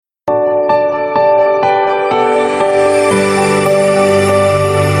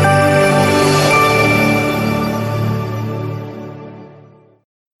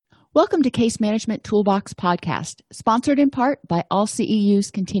Welcome to Case Management Toolbox Podcast, sponsored in part by All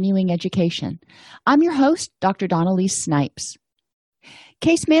CEU's Continuing Education. I'm your host, Dr. Dawn-Elise Snipes.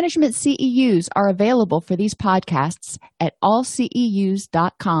 Case Management CEUs are available for these podcasts at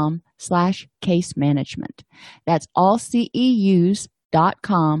allceus.com/case management. That's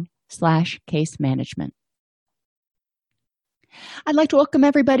allceus.com/case management. I'd like to welcome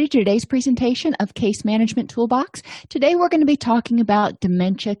everybody to today's presentation of Case Management Toolbox. Today we're going to be talking about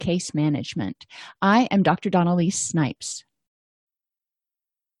dementia case management. I am Dr. Dawn-Elise Snipes.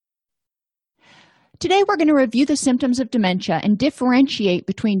 Today we're going to review the symptoms of dementia and differentiate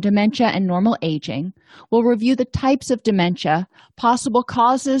between dementia and normal aging. We'll review the types of dementia, possible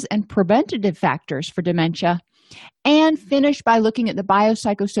causes and preventative factors for dementia, and finish by looking at the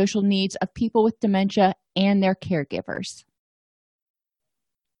biopsychosocial needs of people with dementia and their caregivers.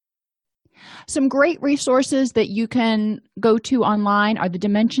 Some great resources that you can go to online are the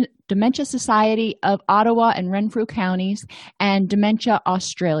Dementia Society of Ottawa and Renfrew Counties and Dementia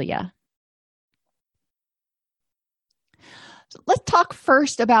Australia. So let's talk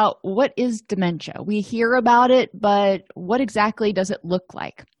first about what is dementia. We hear about it, but what exactly does it look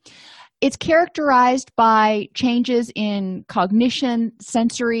like? It's characterized by changes in cognition,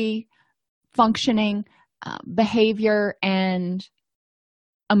 sensory functioning, behavior, and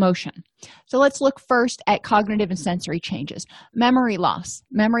emotion. So let's look first at cognitive and sensory changes. Memory loss.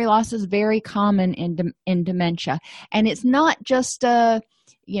 Memory loss is very common in dementia, and it's not just getting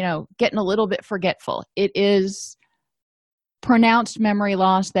a little bit forgetful. It is pronounced memory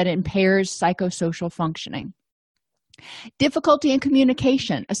loss that impairs psychosocial functioning. Difficulty in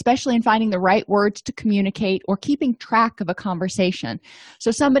communication, especially in finding the right words to communicate or keeping track of a conversation.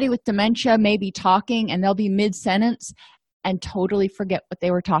 So somebody with dementia may be talking and they'll be mid-sentence and totally forget what they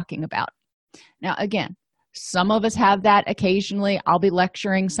were talking about. Now, again, some of us have that occasionally. I'll be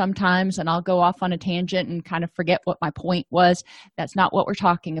lecturing sometimes and I'll go off on a tangent and kind of forget what my point was. That's not what we're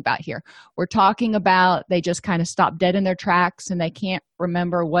talking about here. We're talking about they just kind of stop dead in their tracks and they can't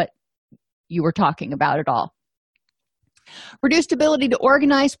remember what you were talking about at all. Reduced ability to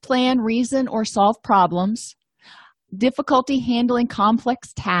organize, plan, reason, or solve problems. Difficulty handling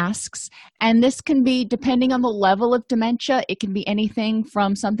complex tasks, and this can be, depending on the level of dementia, it can be anything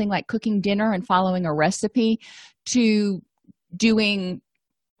from something like cooking dinner and following a recipe to doing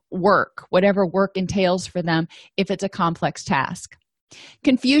work, whatever work entails for them if it's a complex task.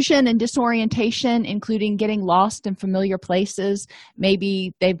 Confusion and disorientation, including getting lost in familiar places.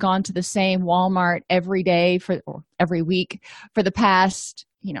 Maybe they've gone to the same Walmart every day or every week for the past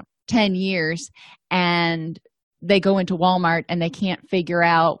 10 years, and they go into Walmart and they can't figure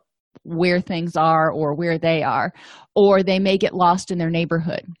out where things are or where they are, or they may get lost in their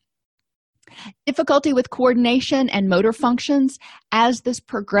neighborhood. Difficulty with coordination and motor functions. As this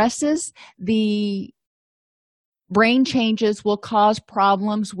progresses, the brain changes will cause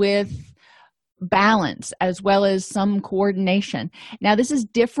problems with balance as well as some coordination. Now, this is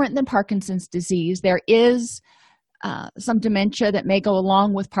different than Parkinson's disease. There is some dementia that may go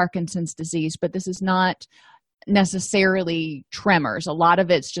along with Parkinson's disease, but this is not necessarily tremors. A lot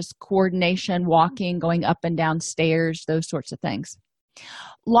of it's just coordination, walking, going up and down stairs, those sorts of things.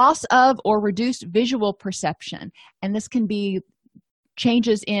 Loss of or reduced visual perception, and this can be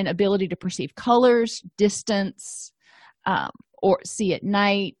changes in ability to perceive colors, distance, or see at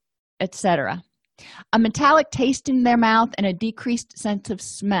night, etc. A metallic taste in their mouth and a decreased sense of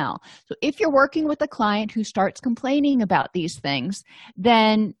smell. So if you're working with a client who starts complaining about these things,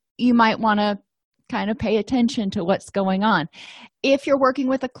 then you might want to kind of pay attention to what's going on. If you're working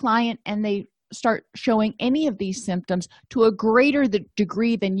with a client and they start showing any of these symptoms to a greater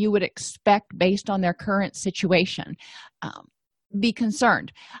degree than you would expect based on their current situation, be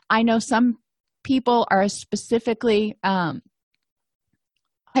concerned. I know some people are specifically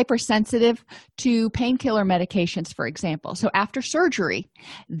hypersensitive to painkiller medications, for example. So after surgery,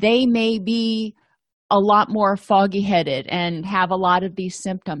 they may be a lot more foggy-headed and have a lot of these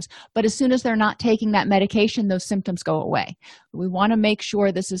symptoms. But as soon as they're not taking that medication, those symptoms go away. We want to make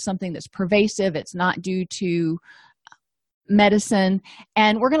sure this is something that's pervasive. It's not due to medicine.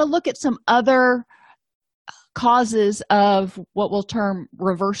 And we're going to look at some other causes of what we'll term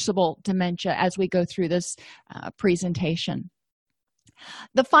reversible dementia as we go through this presentation.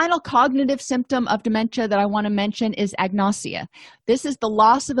 The final cognitive symptom of dementia that I want to mention is agnosia. This is the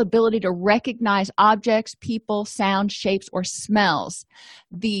loss of ability to recognize objects, people, sounds, shapes, or smells.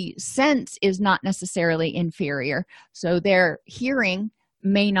 The sense is not necessarily inferior, so their hearing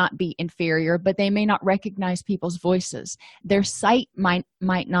may not be inferior, but they may not recognize people's voices. Their sight might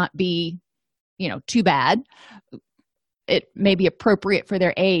not be, too bad. it may be appropriate for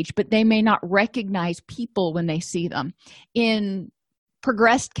their age, but they may not recognize people when they see them. In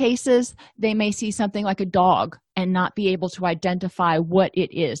progressed cases, they may see something like a dog and not be able to identify what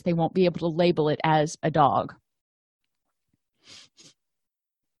it is. They won't be able to label it as a dog.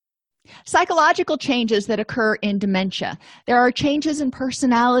 Psychological changes that occur in dementia. There are changes in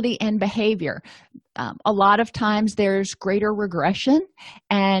personality and behavior. A lot of times there's greater regression,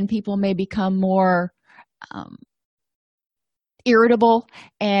 and people may become more irritable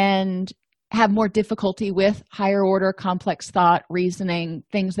and have more difficulty with higher order complex thought, reasoning,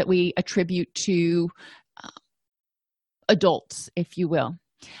 things that we attribute to adults, if you will.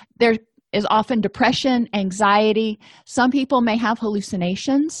 There is often depression, anxiety. Some people may have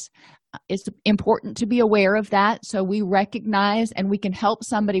hallucinations. It's important to be aware of that, so we recognize and we can help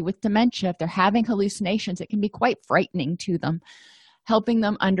somebody with dementia. If they're having hallucinations, it can be quite frightening to them, helping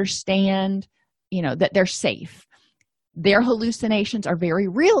them understand, that they're safe. Their hallucinations are very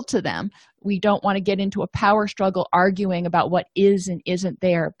real to them. We don't want to get into a power struggle arguing about what is and isn't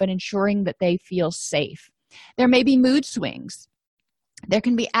there, but ensuring that they feel safe. There may be mood swings. There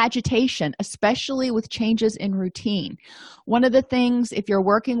can be agitation, especially with changes in routine. One of the things, if you're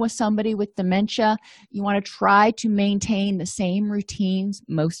working with somebody with dementia, you want to try to maintain the same routines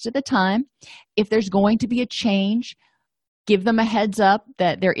most of the time. If there's going to be a change, give them a heads up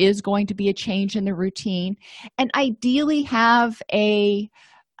that there is going to be a change in the routine, and ideally have a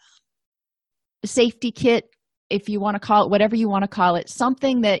safety kit, if you want to call it whatever you want to call it,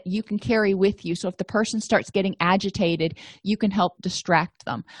 something that you can carry with you. So if the person starts getting agitated, you can help distract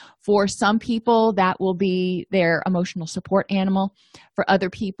them. For some people, that will be their emotional support animal. For other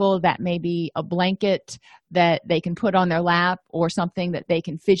people, that may be a blanket that they can put on their lap, or something that they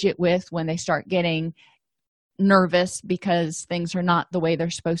can fidget with when they start getting nervous because things are not the way they're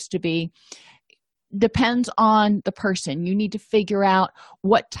supposed to be. Depends on the person. You need to figure out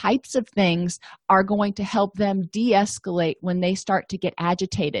what types of things are going to help them de-escalate when they start to get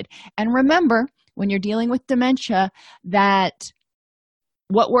agitated. And remember, when you're dealing with dementia, that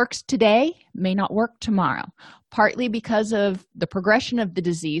what works today may not work tomorrow, partly because of the progression of the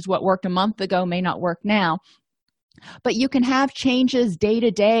disease. What worked a month ago may not work now. But you can have changes day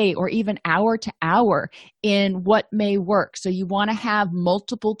to day or even hour to hour in what may work. So you want to have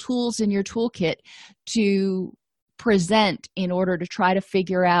multiple tools in your toolkit to present in order to try to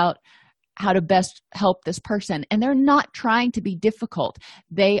figure out how to best help this person. And they're not trying to be difficult.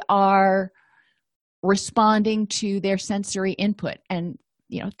 They are responding to their sensory input. And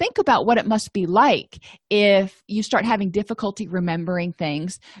think about what it must be like if you start having difficulty remembering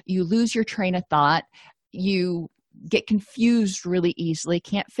things, you lose your train of thought, you get confused really easily,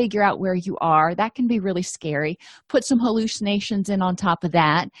 can't figure out where you are. That can be really scary. Put some hallucinations in on top of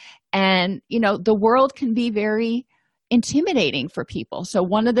that. And, the world can be very intimidating for people. So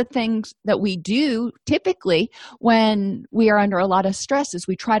one of the things that we do typically when we are under a lot of stress is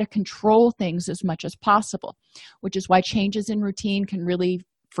we try to control things as much as possible, which is why changes in routine can really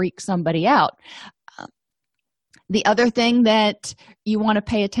freak somebody out. The other thing that you want to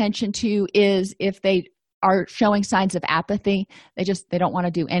pay attention to is if they are showing signs of apathy. They don't want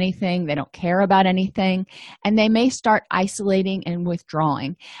to do anything. They don't care about anything. And they may start isolating and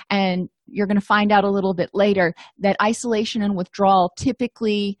withdrawing. And you're going to find out a little bit later that isolation and withdrawal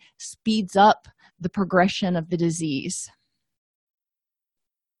typically speeds up the progression of the disease.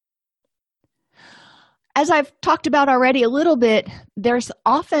 As I've talked about already a little bit, there's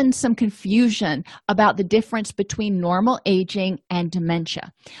often some confusion about the difference between normal aging and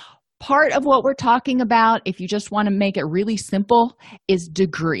dementia. Part of what we're talking about, if you just want to make it really simple, is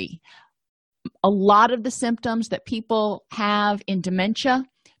degree. A lot of the symptoms that people have in dementia,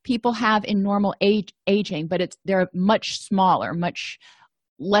 people have in normal aging, but they're much smaller, much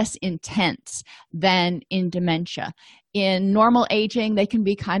less intense than in dementia. In normal aging, they can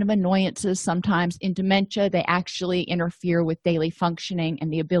be kind of annoyances sometimes. In dementia, they actually interfere with daily functioning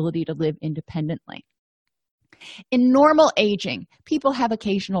and the ability to live independently. In normal aging, people have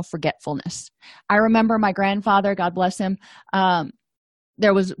occasional forgetfulness. I remember my grandfather, God bless him,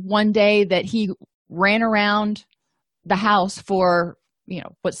 there was one day that he ran around the house for,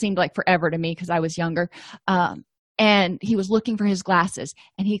 what seemed like forever to me because I was younger, and he was looking for his glasses,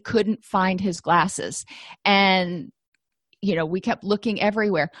 and he couldn't find his glasses. And, we kept looking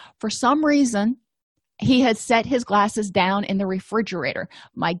everywhere. For some reason, he had set his glasses down in the refrigerator.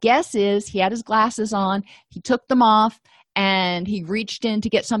 My guess is he had his glasses on, he took them off, and he reached in to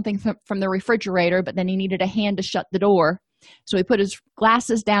get something from the refrigerator, but then he needed a hand to shut the door. So he put his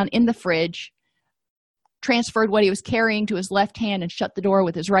glasses down in the fridge, transferred what he was carrying to his left hand, and shut the door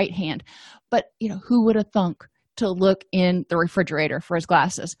with his right hand. But, who would have thunk to look in the refrigerator for his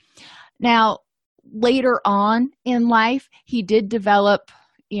glasses. Now, later on in life, he did develop,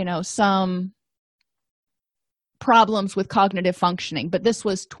 some problems with cognitive functioning, but this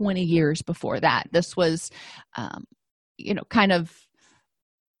was 20 years before that. This was, kind of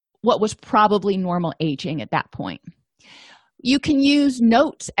what was probably normal aging at that point. You can use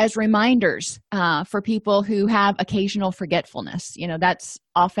notes as reminders for people who have occasional forgetfulness. That's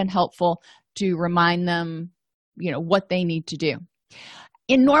often helpful to remind them, what they need to do.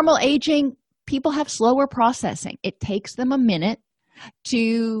 In normal aging, people have slower processing. It takes them a minute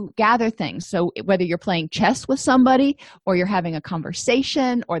to gather things. So whether you're playing chess with somebody or you're having a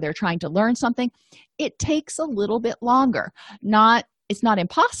conversation or they're trying to learn something, it takes a little bit longer. It's not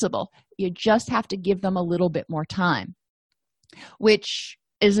impossible. You just have to give them a little bit more time, which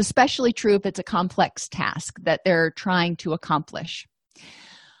is especially true if it's a complex task that they're trying to accomplish.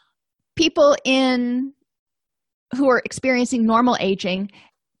 People who are experiencing normal aging,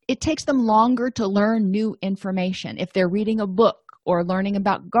 it takes them longer to learn new information. If they're reading a book or learning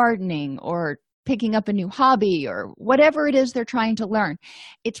about gardening or picking up a new hobby or whatever it is they're trying to learn,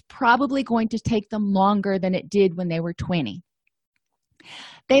 it's probably going to take them longer than it did when they were 20.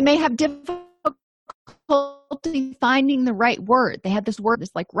 They may have difficulty finding the right word. They have this word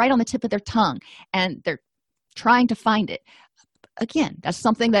that's like right on the tip of their tongue, and they're trying to find it. Again, that's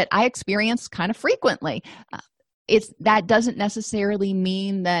something that I experience kind of frequently. That doesn't necessarily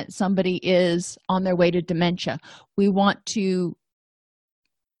mean that somebody is on their way to dementia. We want to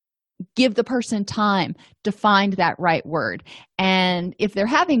give the person time to find that right word. And if they're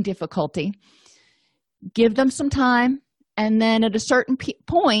having difficulty, give them some time. And then at a certain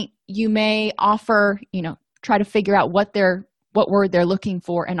point, you may offer, try to figure out what word they're looking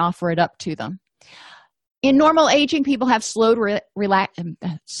for and offer it up to them. In normal aging, people have slowed reaction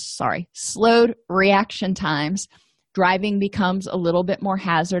times. Driving becomes a little bit more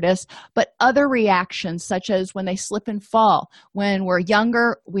hazardous, but other reactions, such as when they slip and fall, when we're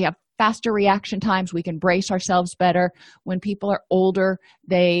younger, we have faster reaction times. We can brace ourselves better. When people are older,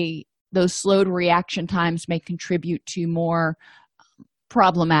 those slowed reaction times may contribute to more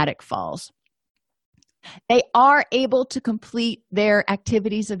problematic falls. They are able to complete their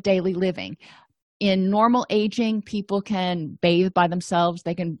activities of daily living. In normal aging, people can bathe by themselves,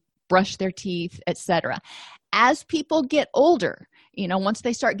 they can brush their teeth, etc. As people get older, once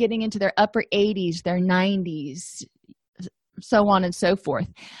they start getting into their upper 80s, their 90s, so on and so forth,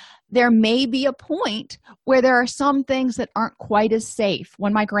 there may be a point where there are some things that aren't quite as safe.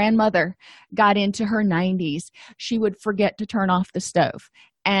 When my grandmother got into her 90s, she would forget to turn off the stove.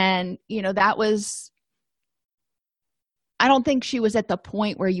 And, I don't think she was at the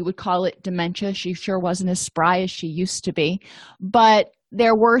point where you would call it dementia. She sure wasn't as spry as she used to be. But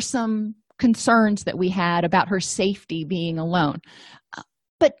there were some concerns that we had about her safety being alone.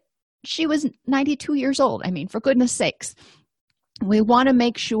 But she was 92 years old. For goodness sakes. We want to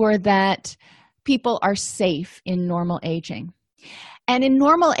make sure that people are safe in normal aging. And in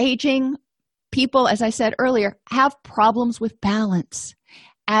normal aging, people, as I said earlier, have problems with balance.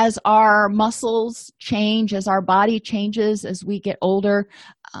 As our muscles change, as our body changes, as we get older,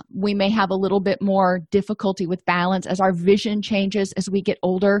 we may have a little bit more difficulty with balance. As our vision changes as we get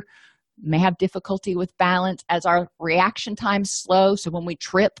older, we may have difficulty with balance. As our reaction times slow, so when we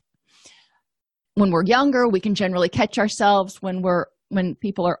trip, when we're younger, we can generally catch ourselves. When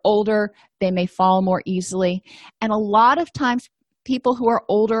people are older, they may fall more easily. And a lot of times, people who are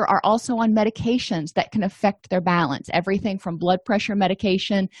older are also on medications that can affect their balance, everything from blood pressure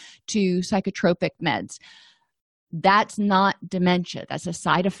medication to psychotropic meds. That's not dementia. That's a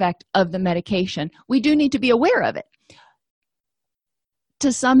side effect of the medication. We do need to be aware of it.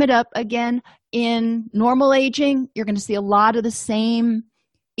 To sum it up again, in normal aging, you're going to see a lot of the same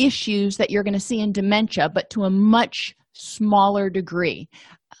issues that you're going to see in dementia, but to a much smaller degree.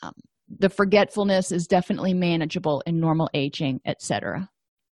 The forgetfulness is definitely manageable in normal aging, etc.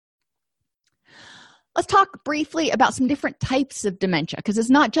 Let's talk briefly about some different types of dementia, because it's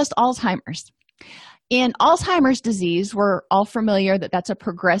not just Alzheimer's. In Alzheimer's disease, we're all familiar that that's a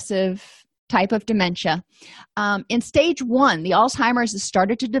progressive type of dementia. In stage 1, the Alzheimer's has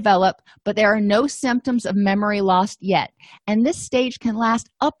started to develop, but there are no symptoms of memory loss yet. And this stage can last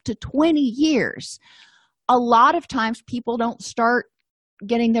up to 20 years. A lot of times people don't start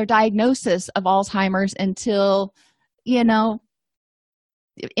getting their diagnosis of Alzheimer's until, in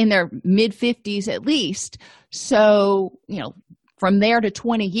their mid-50s at least. So, from there to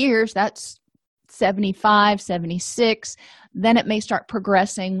 20 years, that's 75, 76. Then it may start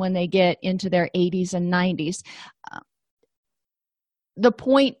progressing when they get into their 80s and 90s. the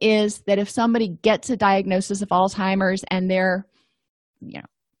point is that if somebody gets a diagnosis of Alzheimer's and they're,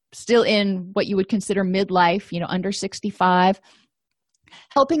 still in what you would consider midlife, under 65,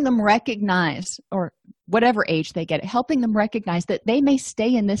 helping them recognize, or whatever age they get it, helping them recognize that they may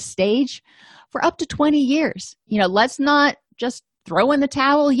stay in this stage for up to 20 years. Let's not just throw in the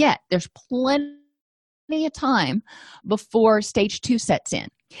towel yet. There's plenty of time before stage 2 sets in.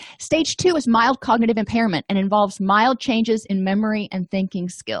 Stage 2 is mild cognitive impairment and involves mild changes in memory and thinking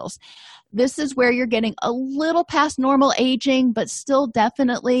skills. This is where you're getting a little past normal aging, but still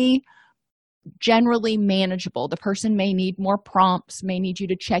definitely generally manageable. The person may need more prompts, may need you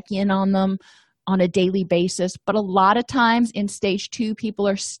to check in on them on a daily basis, but a lot of times in stage 2, people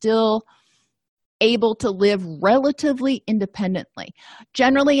are still able to live relatively independently.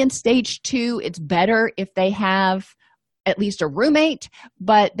 Generally in stage 2, it's better if they have at least a roommate,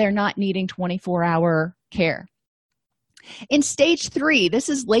 but they're not needing 24-hour care. In stage 3, this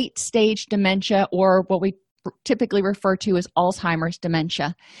is late stage dementia, or what we typically refer to as Alzheimer's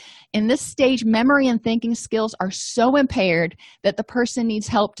dementia. In this stage, memory and thinking skills are so impaired that the person needs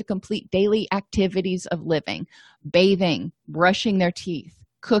help to complete daily activities of living: bathing, brushing their teeth,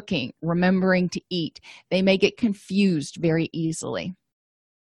 cooking, remembering to eat. They may get confused very easily.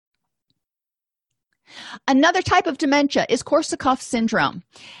 Another type of dementia is Korsakoff syndrome,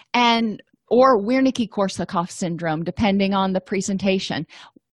 or Wernicke-Korsakoff syndrome, depending on the presentation.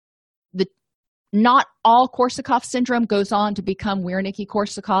 Not all Korsakoff syndrome goes on to become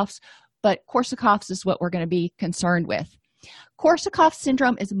Wernicke-Korsakoff's, but Korsakoff's is what we're going to be concerned with. Korsakoff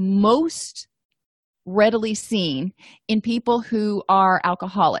syndrome is most readily seen in people who are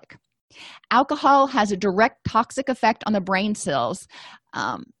alcoholic. Alcohol has a direct toxic effect on the brain cells,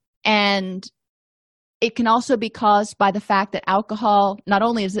 and it can also be caused by the fact that alcohol, not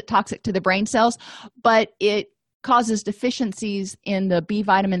only is it toxic to the brain cells, but it causes deficiencies in the B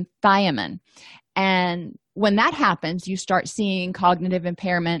vitamin thiamine. And when that happens, you start seeing cognitive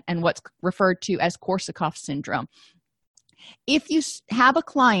impairment and what's referred to as Korsakoff syndrome. If you have a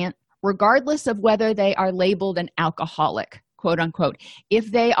client, regardless of whether they are labeled an alcoholic, quote unquote,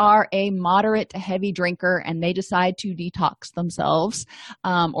 if they are a moderate to heavy drinker and they decide to detox themselves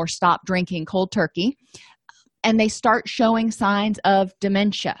or stop drinking cold turkey, and they start showing signs of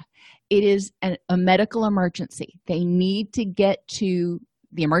dementia, it is a medical emergency. They need to get to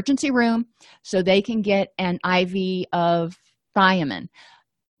the emergency room so they can get an IV of thiamine.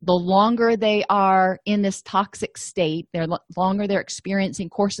 The longer they are in this toxic state, the longer they're experiencing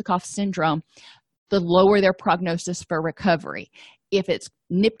Korsakoff syndrome, the lower their prognosis for recovery. If it's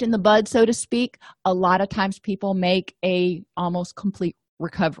nipped in the bud, so to speak, a lot of times people make a almost complete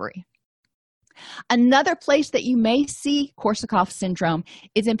recovery. Another place that you may see Korsakoff syndrome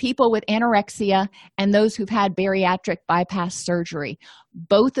is in people with anorexia and those who've had bariatric bypass surgery.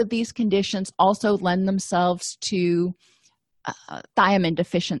 Both of these conditions also lend themselves to thiamine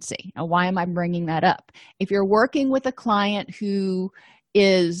deficiency. Now, why am I bringing that up? If you're working with a client who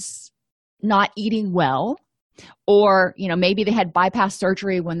is not eating well, or maybe they had bypass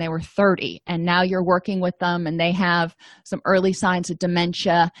surgery when they were 30 and now you're working with them and they have some early signs of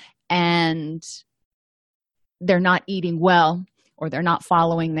dementia and they're not eating well, or they're not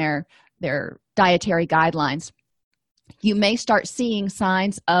following their dietary guidelines, you may start seeing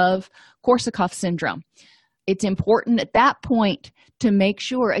signs of Korsakoff syndrome. It's important at that point to make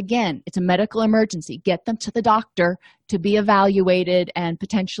sure, again, it's a medical emergency. Get them to the doctor to be evaluated and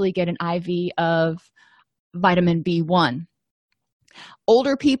potentially get an IV of vitamin B1.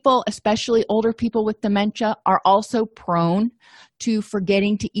 Older people, especially older people with dementia, are also prone to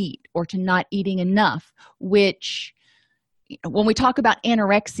forgetting to eat or to not eating enough, which, when we talk about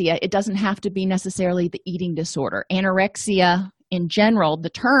anorexia, it doesn't have to be necessarily the eating disorder. Anorexia in general, the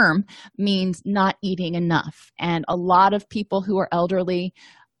term means not eating enough. And a lot of people who are elderly,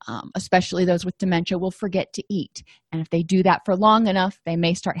 especially those with dementia, will forget to eat. And if they do that for long enough, they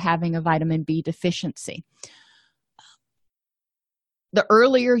may start having a vitamin B deficiency. The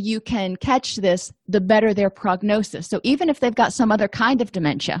earlier you can catch this, the better their prognosis. So even if they've got some other kind of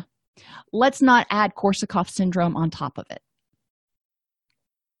dementia, let's not add Korsakoff syndrome on top of it.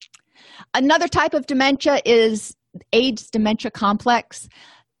 Another type of dementia is AIDS dementia complex.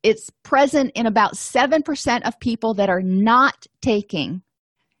 It's present in about 7% of people that are not taking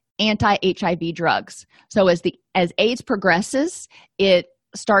anti-HIV drugs. So as AIDS progresses, it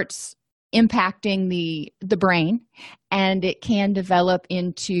starts impacting the brain, and it can develop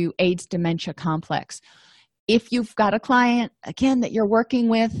into AIDS dementia complex. If you've got a client, again, that you're working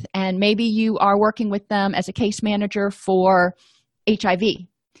with, and maybe you are working with them as a case manager for HIV,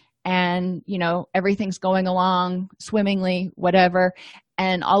 and everything's going along swimmingly, whatever,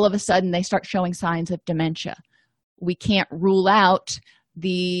 and all of a sudden they start showing signs of dementia. We can't rule out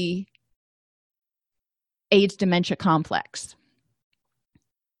the AIDS dementia complex.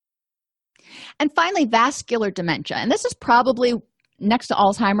 And finally, vascular dementia. And this is probably, next to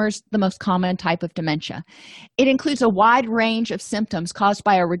Alzheimer's, the most common type of dementia. It includes a wide range of symptoms caused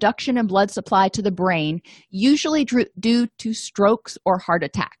by a reduction in blood supply to the brain, usually due to strokes or heart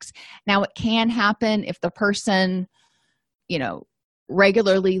attacks. Now, it can happen if the person,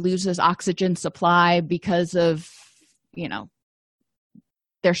 regularly loses oxygen supply because of,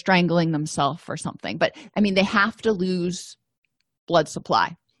 they're strangling themselves or something. But, they have to lose blood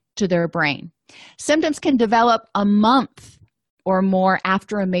supply to their brain. Symptoms can develop a month or more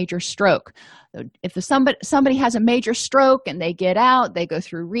after a major stroke. If somebody has a major stroke and they get out, they go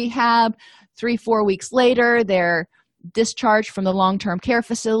through rehab, 3-4 weeks later, they're discharged from the long-term care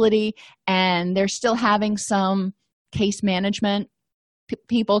facility, and they're still having some case management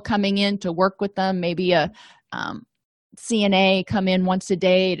people coming in to work with them, maybe a CNA come in once a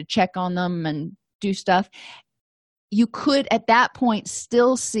day to check on them and do stuff. You could, at that point,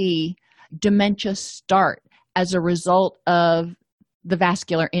 still see dementia start as a result of the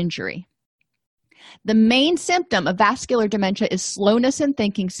vascular injury. The main symptom of vascular dementia is slowness in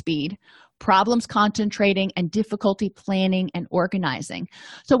thinking speed, problems concentrating, and difficulty planning and organizing.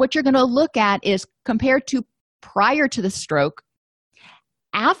 So what you're going to look at is, compared to prior to the stroke,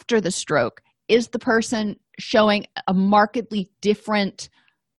 after the stroke, is the person showing a markedly different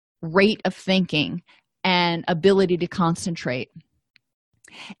rate of thinking and ability to concentrate.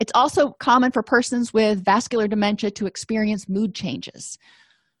 It's also common for persons with vascular dementia to experience mood changes.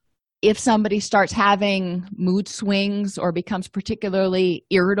 If somebody starts having mood swings or becomes particularly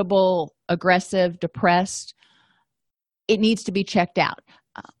irritable, aggressive, depressed, it needs to be checked out.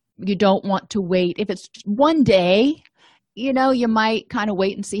 You don't want to wait. If it's one day, you might kind of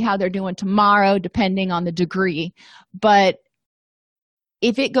wait and see how they're doing tomorrow, depending on the degree. But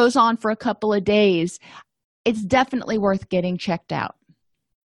if it goes on for a couple of days, it's definitely worth getting checked out.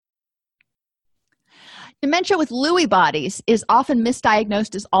 Dementia with Lewy bodies is often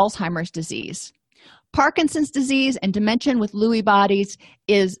misdiagnosed as Alzheimer's disease. Parkinson's disease and dementia with Lewy bodies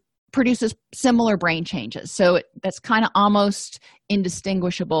produces similar brain changes. So that's kind of almost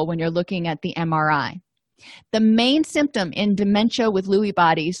indistinguishable when you're looking at the MRI. The main symptom in dementia with Lewy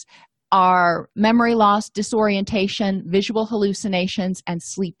bodies are memory loss, disorientation, visual hallucinations, and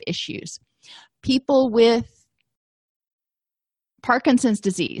sleep issues. People with Parkinson's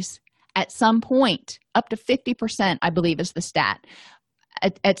disease, at some point, up to 50%, I believe is the stat,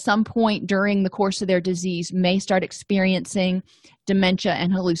 at some point during the course of their disease may start experiencing dementia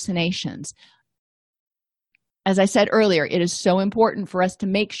and hallucinations. As I said earlier, it is so important for us to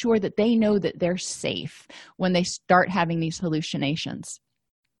make sure that they know that they're safe when they start having these hallucinations.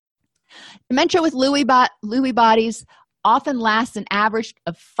 Dementia with Lewy bodies often lasts an average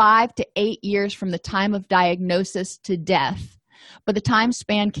of 5 to 8 years from the time of diagnosis to death, but the time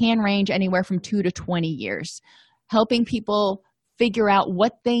span can range anywhere from 2 to 20 years, helping people figure out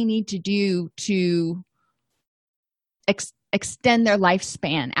what they need to do to extend their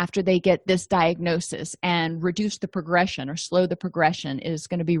lifespan after they get this diagnosis and reduce the progression or slow the progression is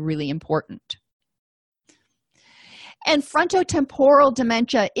going to be really important. And frontotemporal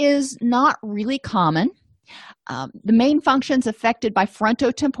dementia is not really common. The main functions affected by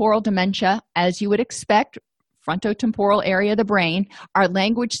frontotemporal dementia, as you would expect, frontotemporal area of the brain, are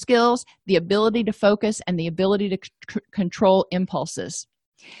language skills, the ability to focus, and the ability to control impulses.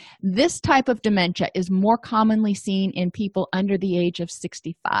 This type of dementia is more commonly seen in people under the age of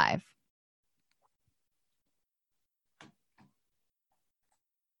 65.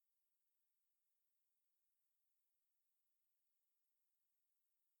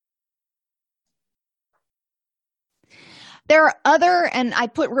 There are other, and I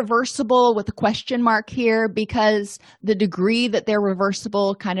put reversible with a question mark here because the degree that they're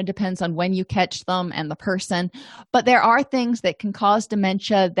reversible kind of depends on when you catch them and the person. But there are things that can cause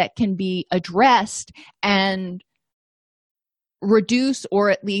dementia that can be addressed and reduce or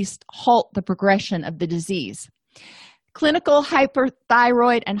at least halt the progression of the disease. Clinical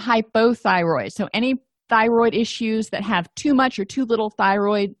hyperthyroid and hypothyroid. So any thyroid issues that have too much or too little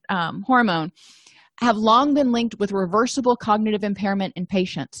thyroid hormone have long been linked with reversible cognitive impairment in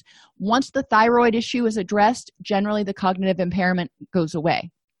patients. Once the thyroid issue is addressed, generally the cognitive impairment goes away.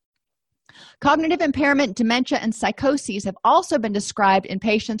 Cognitive impairment, dementia, and psychoses have also been described in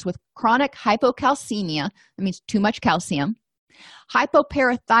patients with chronic hypocalcemia, that means too much calcium,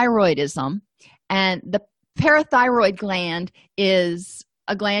 hypoparathyroidism, and the parathyroid gland is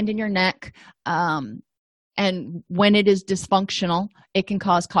a gland in your neck, and when it is dysfunctional, it can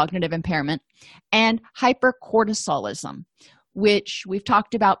cause cognitive impairment. And hypercortisolism, which we've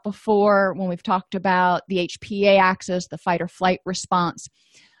talked about before when we've talked about the HPA axis, the fight or flight response.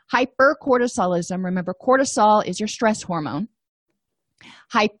 Hypercortisolism, remember, cortisol is your stress hormone.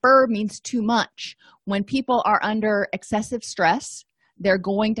 Hyper means too much. When people are under excessive stress, they're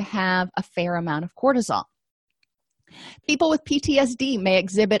going to have a fair amount of cortisol. People with PTSD may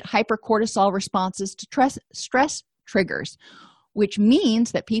exhibit hypercortisol responses to stress triggers, which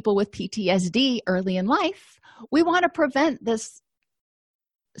means that people with PTSD early in life, we want to prevent this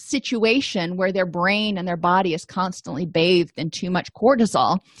situation where their brain and their body is constantly bathed in too much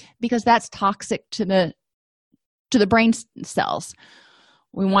cortisol, because that's toxic to the brain cells.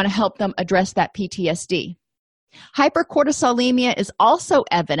 We want to help them address that PTSD. Hypercortisolemia is also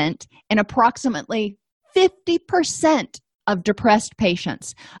evident in approximately 50% of depressed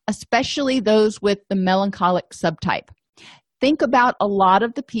patients, especially those with the melancholic subtype. Think about a lot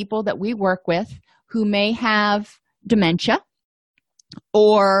of the people that we work with who may have dementia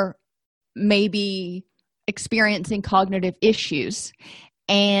or maybe experiencing cognitive issues,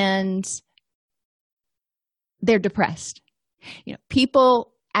 and they're depressed. People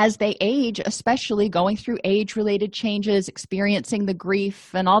as they age, especially going through age-related changes, experiencing the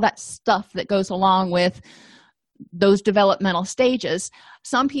grief and all that stuff that goes along with those developmental stages,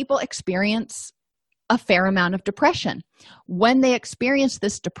 some people experience a fair amount of depression. When they experience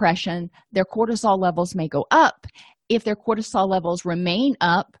this depression, their cortisol levels may go up. If their cortisol levels remain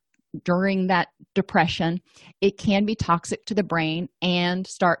up during that depression, it can be toxic to the brain and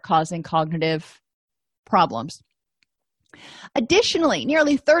start causing cognitive problems. Additionally,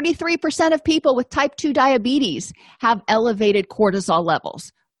 nearly 33% of people with type 2 diabetes have elevated cortisol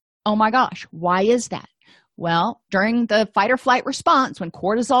levels. Oh my gosh, why is that? Well, during the fight or flight response, when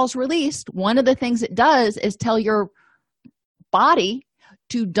cortisol is released, one of the things it does is tell your body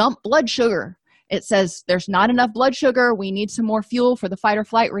to dump blood sugar. It says there's not enough blood sugar. We need some more fuel for the fight or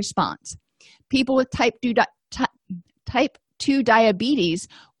flight response. People with type 2 diabetes,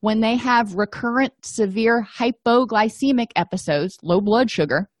 when they have recurrent severe hypoglycemic episodes, low blood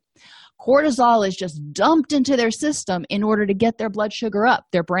sugar, cortisol is just dumped into their system in order to get their blood sugar up.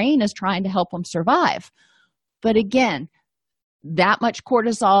 Their brain is trying to help them survive. But again, that much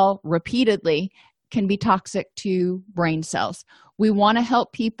cortisol repeatedly can be toxic to brain cells. We want to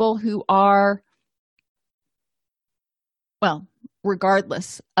help people who are, well,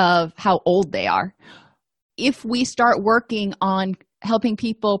 regardless of how old they are. If we start working on helping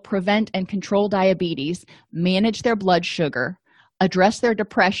people prevent and control diabetes, manage their blood sugar, address their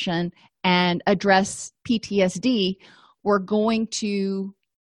depression, and address PTSD, we're going to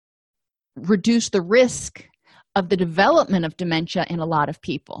reduce the risk of the development of dementia in a lot of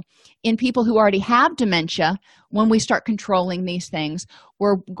people. In people who already have dementia, when we start controlling these things,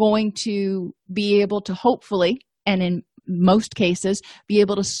 we're going to be able to hopefully, and in most cases, be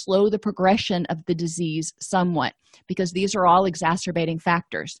able to slow the progression of the disease somewhat, because these are all exacerbating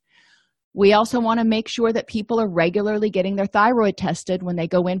factors. We also want to make sure that people are regularly getting their thyroid tested when they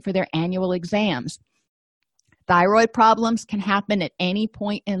go in for their annual exams. Thyroid problems can happen at any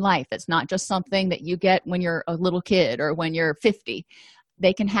point in life. It's not just something that you get when you're a little kid or when you're 50.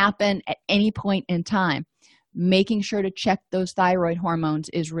 They can happen at any point in time. Making sure to check those thyroid hormones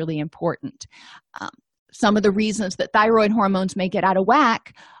is really important. Some of the reasons that thyroid hormones may get out of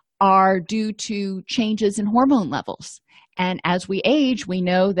whack are due to changes in hormone levels. And as we age, we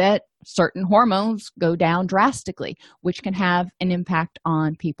know that certain hormones go down drastically, which can have an impact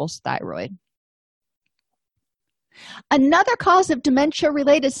on people's thyroid. Another cause of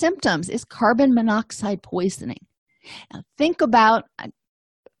dementia-related symptoms is carbon monoxide poisoning. Now, think about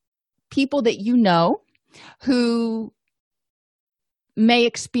people that you know who may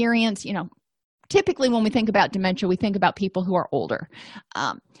experience, typically when we think about dementia, we think about people who are older.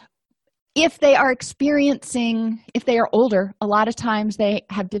 If they are older, a lot of times they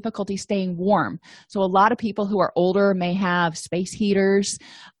have difficulty staying warm. So a lot of people who are older may have space heaters.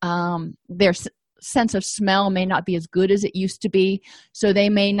 Their sense of smell may not be as good as it used to be. So they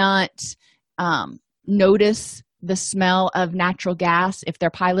may not notice the smell of natural gas if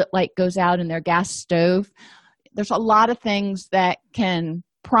their pilot light goes out in their gas stove. There's a lot of things that can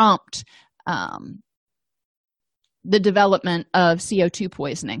prompt the development of CO2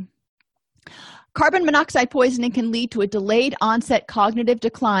 poisoning. Carbon monoxide poisoning can lead to a delayed onset cognitive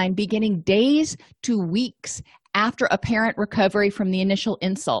decline beginning days to weeks after apparent recovery from the initial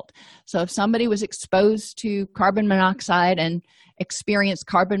insult. So if somebody was exposed to carbon monoxide and experienced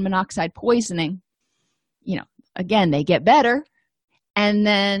carbon monoxide poisoning, again, they get better And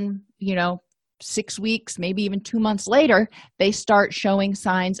then, 6 weeks, maybe even 2 months later, they start showing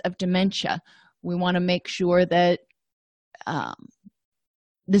signs of dementia. We want to make sure that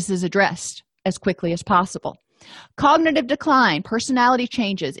this is addressed as quickly as possible. Cognitive decline, personality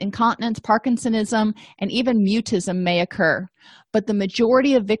changes, incontinence, Parkinsonism, and even mutism may occur, but the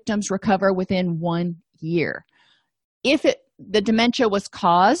majority of victims recover within 1 year. If the dementia was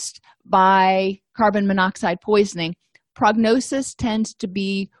caused by carbon monoxide poisoning, prognosis tends to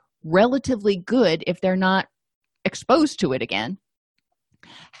be relatively good if they're not exposed to it again.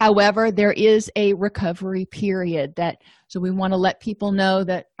 However, there is a recovery period so we want to let people know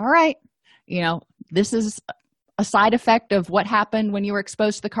that, all right, this is a side effect of what happened when you were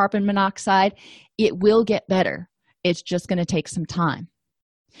exposed to the carbon monoxide. It will get better. It's just going to take some time.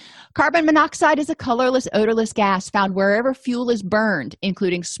 Carbon monoxide is a colorless, odorless gas found wherever fuel is burned,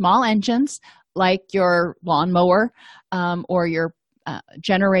 including small engines like your lawnmower or your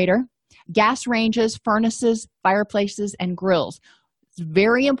generator, gas ranges, furnaces, fireplaces, and grills. It's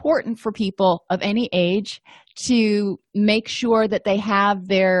very important for people of any age to make sure that they have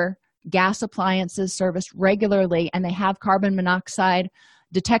their gas appliances serviced regularly and they have carbon monoxide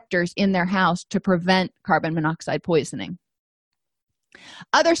detectors in their house to prevent carbon monoxide poisoning.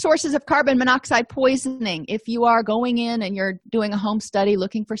 Other sources of carbon monoxide poisoning: if you are going in and you're doing a home study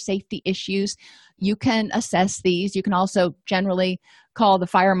looking for safety issues, you can assess these. You can also generally call the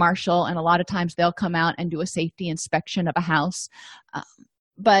fire marshal, and a lot of times they'll come out and do a safety inspection of a house.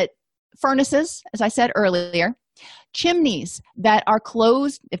 But furnaces, as I said earlier, chimneys that are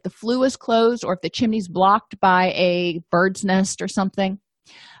closed, if the flue is closed or if the chimney's blocked by a bird's nest or something,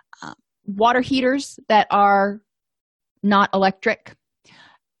 water heaters that are not electric,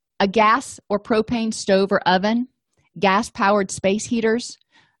 a gas or propane stove or oven, gas-powered space heaters,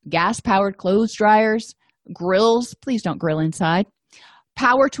 gas-powered clothes dryers, grills — please don't grill inside —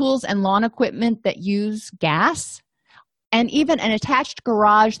 power tools and lawn equipment that use gas, and even an attached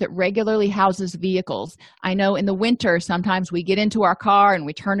garage that regularly houses vehicles. I know in the winter, sometimes we get into our car and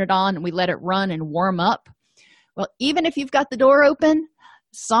we turn it on and we let it run and warm up. Well, even if you've got the door open,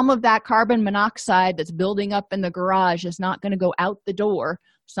 some of that carbon monoxide that's building up in the garage is not going to go out the door.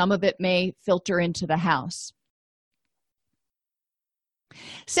 Some of it may filter into the house.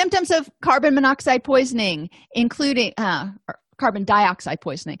 Symptoms of carbon monoxide poisoning, including carbon dioxide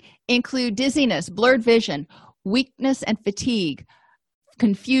poisoning, include dizziness, blurred vision, weakness and fatigue,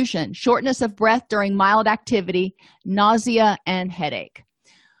 confusion, shortness of breath during mild activity, nausea, and headache.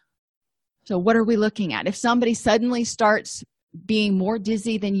 So what are we looking at? If somebody suddenly starts being more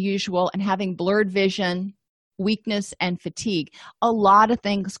dizzy than usual and having blurred vision, weakness, and fatigue, a lot of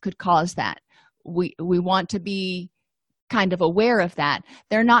things could cause that. We want to be kind of aware of that.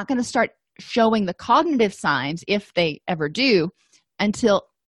 They're not going to start showing the cognitive signs, if they ever do, until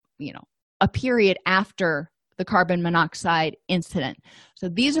a period after the carbon monoxide incident. So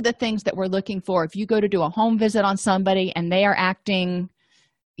these are the things that we're looking for. If you go to do a home visit on somebody and they are acting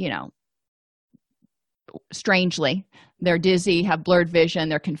strangely, they're dizzy, have blurred vision,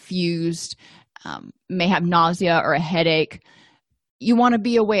 they're confused, may have nausea or a headache, you want to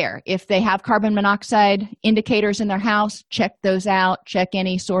be aware. If they have carbon monoxide indicators in their house, check those out. Check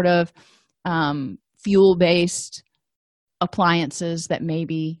any sort of fuel-based appliances that may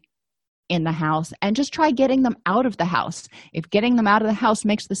be in the house, and just try getting them out of the house. If getting them out of the house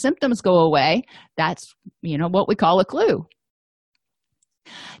makes the symptoms go away, that's what we call a clue.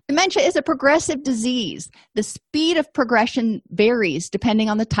 Dementia is a progressive disease. The speed of progression varies depending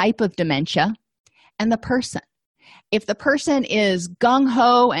on the type of dementia and the person. If the person is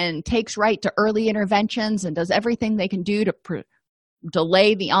gung-ho and takes right to early interventions and does everything they can do to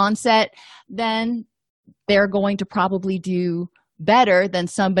delay the onset, then they're going to probably do better than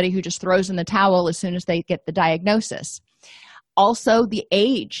somebody who just throws in the towel as soon as they get the diagnosis. Also, the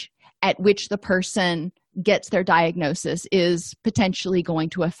age at which the person gets their diagnosis is potentially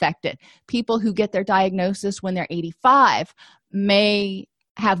going to affect it. People who get their diagnosis when they're 85 may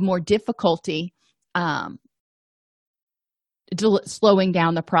have more difficulty slowing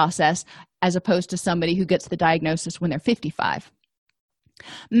down the process as opposed to somebody who gets the diagnosis when they're 55.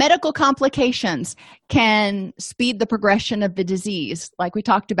 Medical complications can speed the progression of the disease, like we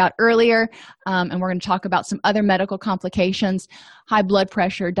talked about earlier, and we're going to talk about some other medical complications. High blood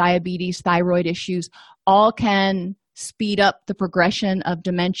pressure, diabetes, thyroid issues, all can speed up the progression of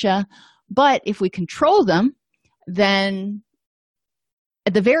dementia. But if we control them, then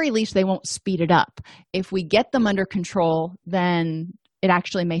at the very least, they won't speed it up. If we get them under control, then it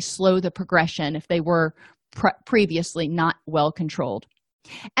actually may slow the progression if they were previously not well controlled.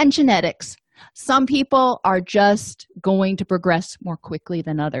 And genetics. Some people are just going to progress more quickly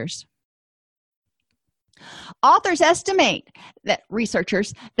than others. Authors estimate that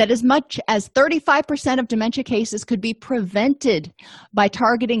researchers that as much as 35% of dementia cases could be prevented by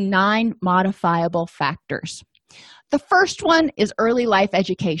targeting 9 modifiable factors. The first one is early life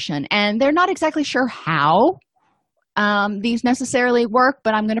education, and they're not exactly sure how these necessarily work,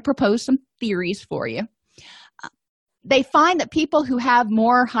 but I'm going to propose some theories for you. They find that people who have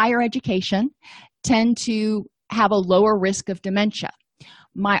more higher education tend to have a lower risk of dementia.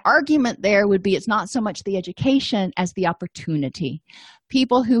 My argument there would be it's not so much the education as the opportunity.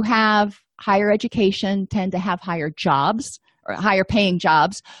 People who have higher education tend to have higher jobs or higher paying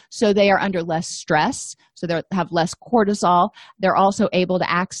jobs, so they are under less stress, so they have less cortisol. They're also able to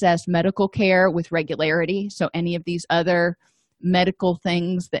access medical care with regularity, so any of these other medical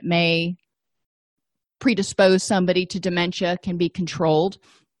things that may predispose somebody to dementia can be controlled.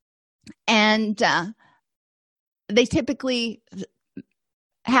 And they typically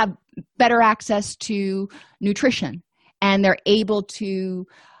have better access to nutrition, and they're able to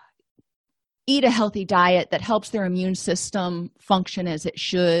eat a healthy diet that helps their immune system function as it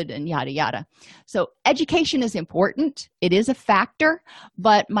should, and yada yada. So education is important. It is a factor,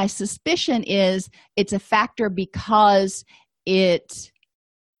 but my suspicion is it's a factor because it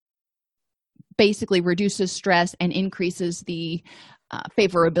basically reduces stress and increases the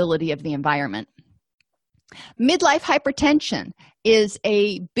favorability of the environment. Midlife hypertension is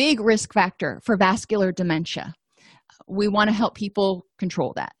a big risk factor for vascular dementia. We want to help people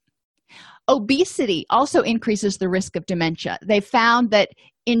control that. Obesity also increases the risk of dementia. They found that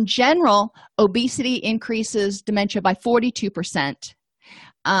in general, obesity increases dementia by 42%.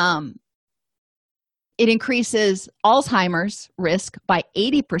 It increases Alzheimer's risk by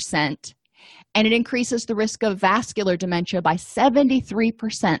 80%, and it increases the risk of vascular dementia by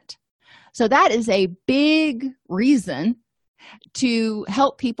 73%. So that is a big reason to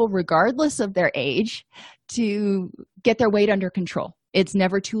help people, regardless of their age, to get their weight under control. It's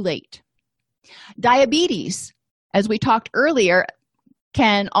never too late. Diabetes, as we talked earlier,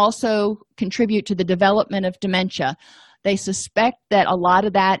 can also contribute to the development of dementia. They suspect that a lot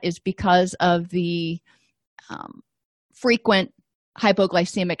of that is because of the frequent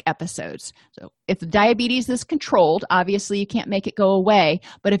hypoglycemic episodes. So if the diabetes is controlled, obviously you can't make it go away,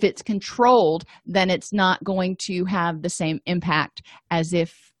 but if it's controlled, then it's not going to have the same impact as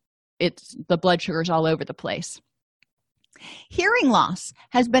if it's the blood sugars all over the place. Hearing loss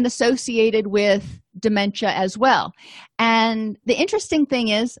has been associated with dementia as well. And the interesting thing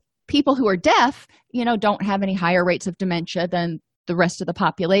is people who are deaf, don't have any higher rates of dementia than the rest of the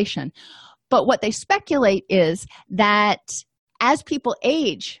population. But what they speculate is that as people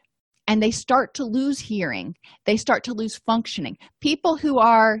age and they start to lose hearing, they start to lose functioning. People who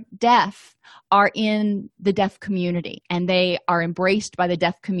are deaf are in the deaf community, and they are embraced by the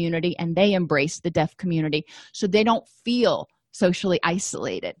deaf community, and they embrace the deaf community, so they don't feel socially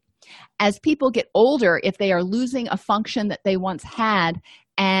isolated. As people get older, if they are losing a function that they once had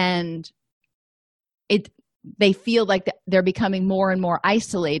and they feel like they're becoming more and more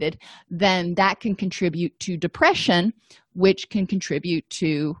isolated, then that can contribute to depression, which can contribute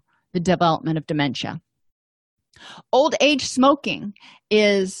to the development of dementia. Old age smoking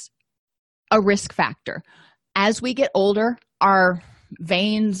is a risk factor. As we get older, our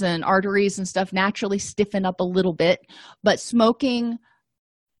veins and arteries and stuff naturally stiffen up a little bit, but smoking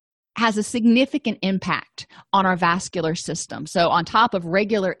has a significant impact on our vascular system. So on top of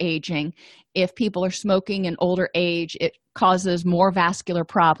regular aging, if people are smoking in older age, it causes more vascular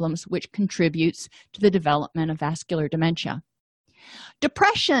problems, which contributes to the development of vascular dementia.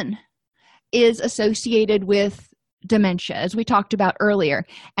 Depression is associated with dementia, as we talked about earlier,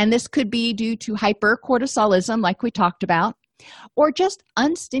 and this could be due to hypercortisolism, like we talked about, or just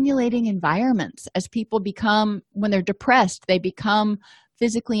unstimulating environments. As people become, when they're depressed, they become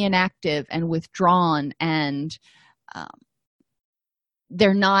physically inactive and withdrawn, and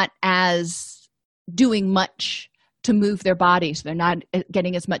they're not as doing much to move their bodies. They're not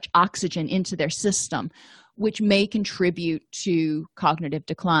getting as much oxygen into their system, which may contribute to cognitive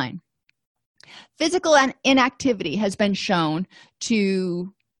decline. Physical inactivity has been shown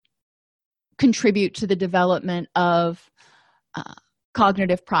to contribute to the development of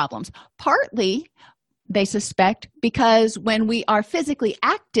cognitive problems. Partly, they suspect, because when we are physically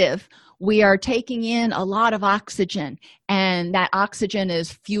active, we are taking in a lot of oxygen, and that oxygen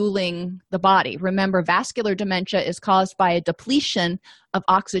is fueling the body. Remember, vascular dementia is caused by a depletion of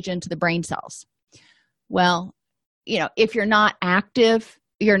oxygen to the brain cells. Well, if you're not active,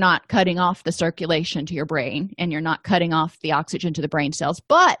 you're not cutting off the circulation to your brain, and you're not cutting off the oxygen to the brain cells,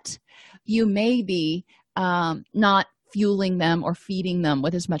 but you may be not fueling them or feeding them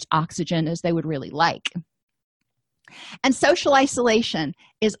with as much oxygen as they would really like. And social isolation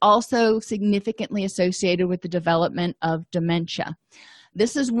is also significantly associated with the development of dementia.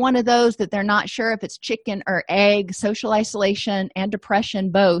 This is one of those that they're not sure if it's chicken or egg. Social isolation and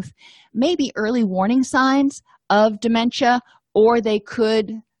depression both may be early warning signs of dementia, or they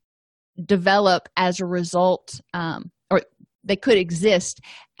could develop as a result, or they could exist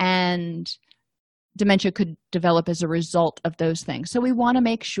and dementia could develop as a result of those things. So we want to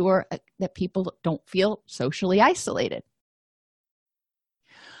make sure that people don't feel socially isolated.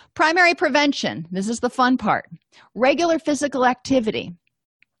 Primary prevention. This is the fun part. Regular physical activity.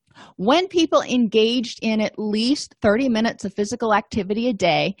 When people engaged in at least 30 minutes of physical activity a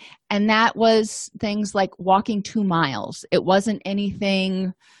day, and that was things like walking 2 miles. It wasn't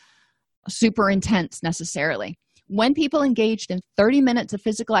anything super intense necessarily. When people engaged in 30 minutes of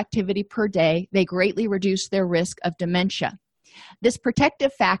physical activity per day, they greatly reduced their risk of dementia. This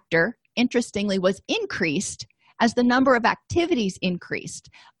protective factor, interestingly, was increased as the number of activities increased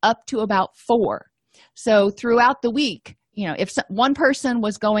up to about 4. So throughout the week, if one person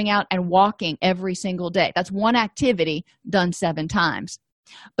was going out and walking every single day, that's one activity done 7 times.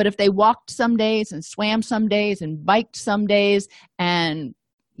 But if they walked some days and swam some days and biked some days and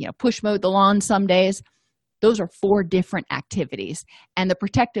push mowed the lawn some days, those are 4 different activities, and the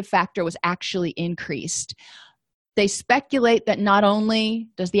protective factor was actually increased. They speculate that not only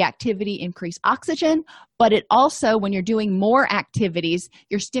does the activity increase oxygen, but it also, when you're doing more activities,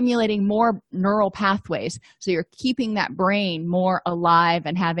 you're stimulating more neural pathways. So you're keeping that brain more alive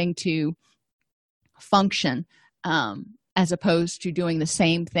and having to function, as opposed to doing the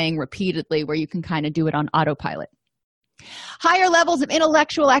same thing repeatedly where you can kind of do it on autopilot. Higher levels of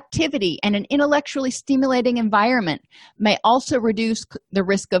intellectual activity and an intellectually stimulating environment may also reduce the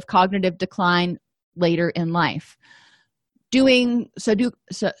risk of cognitive decline later in life. Doing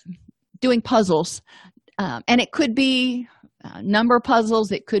puzzles, and it could be number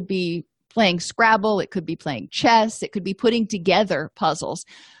puzzles, it could be playing Scrabble, it could be playing chess, it could be putting together puzzles.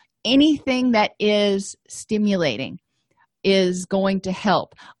 Anything that is stimulating is going to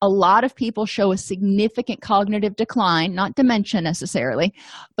help. A lot of people show a significant cognitive decline, not dementia necessarily,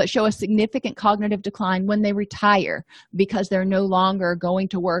 but show a significant cognitive decline when they retire because they're no longer going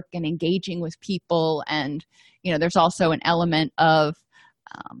to work and engaging with people. And, there's also an element of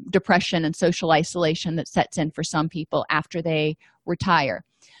depression and social isolation that sets in for some people after they retire.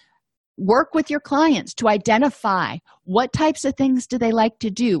 Work with your clients to identify what types of things do they like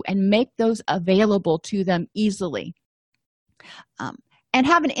to do and make those available to them easily. And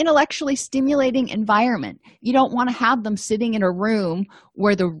have an intellectually stimulating environment. You don't want to have them sitting in a room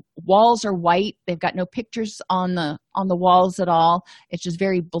where the walls are white. They've got no pictures on the walls at all. It's just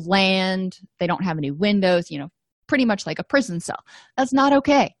very bland. They don't have any windows, pretty much like a prison cell. That's not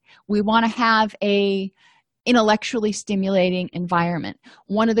okay. We want to have a intellectually stimulating environment.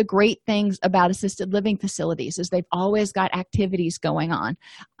 One of the great things about assisted living facilities is they've always got activities going on.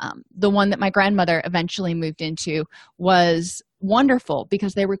 The one that my grandmother eventually moved into was wonderful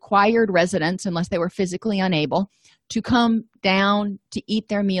because they required residents, unless they were physically unable, to come down to eat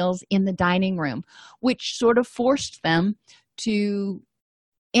their meals in the dining room, which sort of forced them to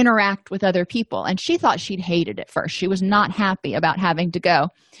interact with other people. And she thought she'd hate it at first. She was not happy about having to go.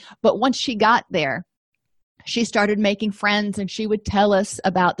 But once she got there, she started making friends, and she would tell us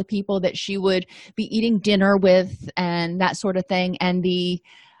about the people that she would be eating dinner with and that sort of thing. And the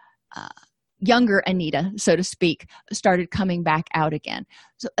younger Anita, so to speak, started coming back out again.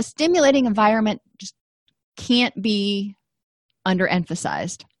 So a stimulating environment just can't be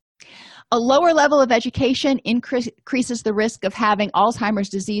underemphasized. A lower level of education increases the risk of having Alzheimer's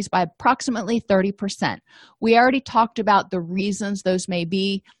disease by approximately 30%. We already talked about the reasons those may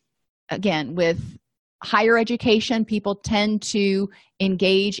be. Again, with higher education, people tend to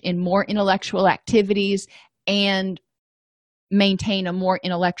engage in more intellectual activities and maintain a more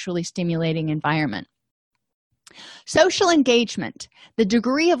intellectually stimulating environment. Social engagement. The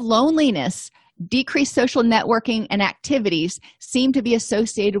degree of loneliness, decreased social networking, and activities seem to be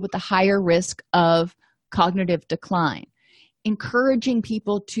associated with the higher risk of cognitive decline. Encouraging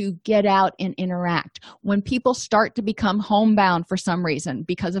people to get out and interact. When people start to become homebound for some reason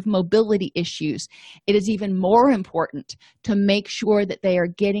because of mobility issues, it is even more important to make sure that they are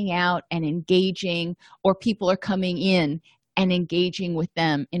getting out and engaging, or people are coming in and engaging with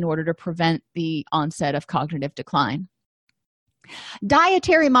them in order to prevent the onset of cognitive decline.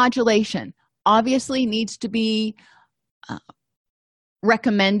 Dietary modulation obviously needs to be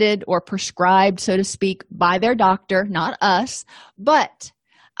recommended or prescribed, so to speak, by their doctor, not us. But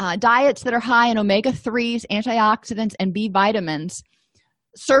Diets that are high in omega-3s, antioxidants, and B vitamins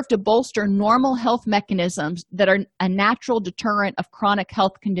serve to bolster normal health mechanisms that are a natural deterrent of chronic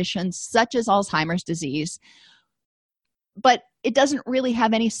health conditions such as Alzheimer's disease. But it doesn't really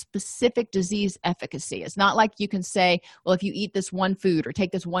have any specific disease efficacy. It's not like you can say, well, if you eat this one food or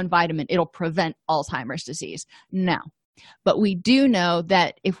take this one vitamin, it'll prevent Alzheimer's disease. No. But we do know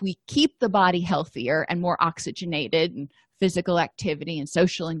that if we keep the body healthier and more oxygenated and physical activity and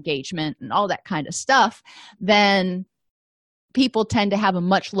social engagement and all that kind of stuff, then people tend to have a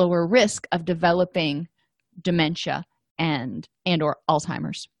much lower risk of developing dementia and or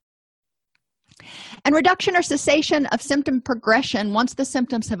Alzheimer's. And reduction or cessation of symptom progression once the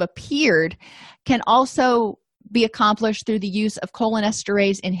symptoms have appeared can also be accomplished through the use of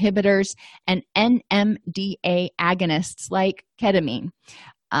cholinesterase inhibitors and NMDA agonists like ketamine.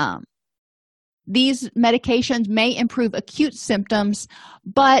 These medications may improve acute symptoms,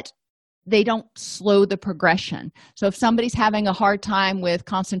 but they don't slow the progression. So if somebody's having a hard time with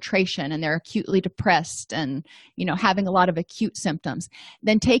concentration and they're acutely depressed and, having a lot of acute symptoms,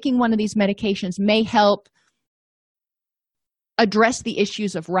 then taking one of these medications may help address the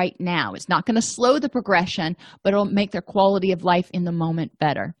issues of right now. It's not going to slow the progression, but it'll make their quality of life in the moment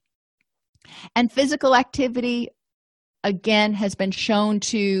better. And physical activity, again, has been shown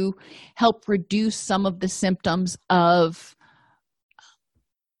to help reduce some of the symptoms of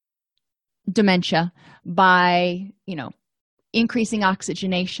dementia by, increasing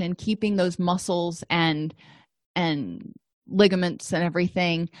oxygenation, keeping those muscles and ligaments and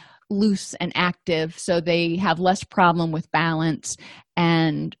everything loose and active so they have less problem with balance.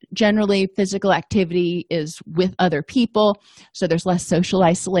 And generally physical activity is with other people, so there's less social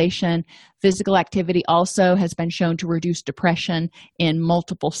isolation. Physical activity also has been shown to reduce depression in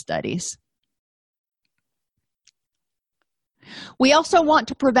multiple studies. We also want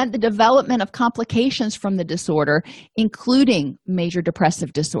to prevent the development of complications from the disorder, including major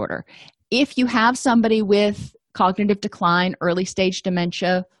depressive disorder. If you have somebody with cognitive decline, early stage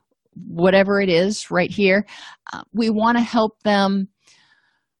dementia, whatever it is right here, we want to help them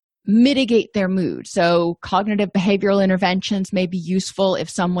mitigate their mood. So cognitive behavioral interventions may be useful if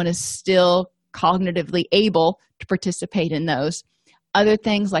someone is still cognitively able to participate in those. Other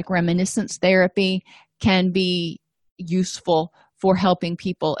things like reminiscence therapy can be useful for helping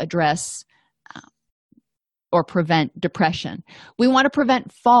people address or prevent depression. We want to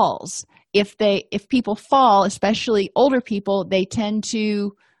prevent falls. If people fall, especially older people, they tend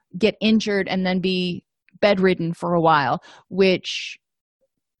to get injured and then be bedridden for a while, which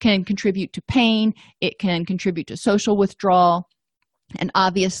can contribute to pain. It can contribute to social withdrawal and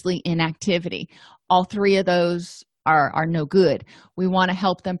obviously inactivity. All three of those are no good. We want to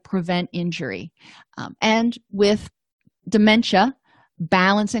help them prevent injury. And with dementia,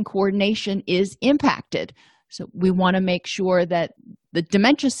 balance and coordination is impacted. So we want to make sure that the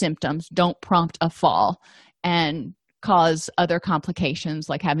dementia symptoms don't prompt a fall and cause other complications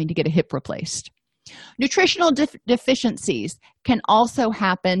like having to get a hip replaced. Nutritional deficiencies can also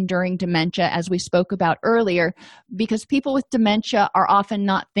happen during dementia, as we spoke about earlier, because people with dementia are often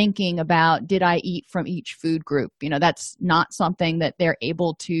not thinking about, did I eat from each food group? That's not something that they're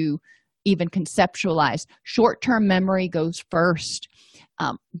able to even conceptualize. Short-term memory goes first.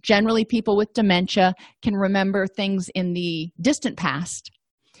 Generally, people with dementia can remember things in the distant past,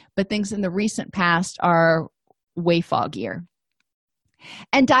 but things in the recent past are way foggier.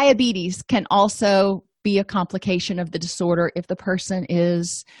 And diabetes can also be a complication of the disorder if the person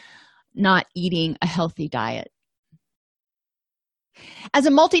is not eating a healthy diet. As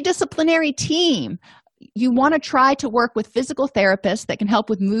a multidisciplinary team, you want to try to work with physical therapists that can help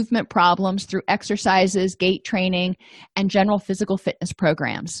with movement problems through exercises, gait training, and general physical fitness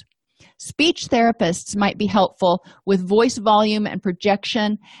programs. Speech therapists might be helpful with voice volume and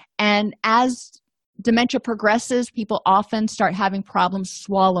projection, and as dementia progresses, people often start having problems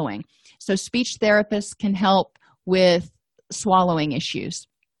swallowing. So speech therapists can help with swallowing issues.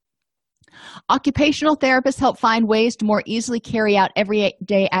 Occupational therapists help find ways to more easily carry out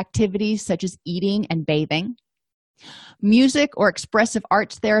everyday activities such as eating and bathing. Music or expressive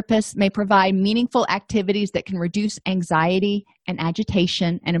arts therapists may provide meaningful activities that can reduce anxiety and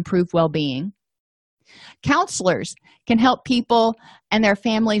agitation and improve well-being. Counselors can help people and their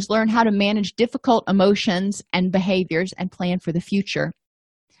families learn how to manage difficult emotions and behaviors and plan for the future.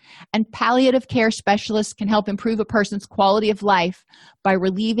 And palliative care specialists can help improve a person's quality of life by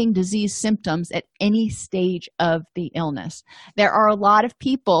relieving disease symptoms at any stage of the illness. There are a lot of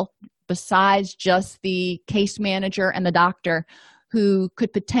people besides just the case manager and the doctor who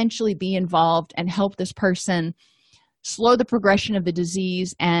could potentially be involved and help this person slow the progression of the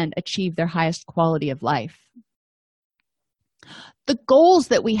disease, and achieve their highest quality of life. The goals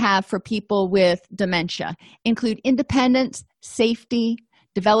that we have for people with dementia include independence, safety,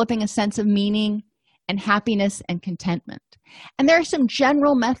 developing a sense of meaning, and happiness and contentment. And there are some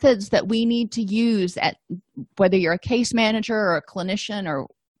general methods that we need to use at whether you're a case manager or a clinician or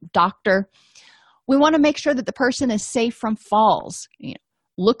doctor. We want to make sure that the person is safe from falls.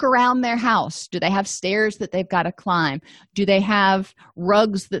 Look around their house. Do they have stairs that they've got to climb? Do they have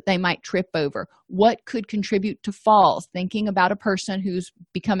rugs that they might trip over? What could contribute to falls? Thinking about a person who's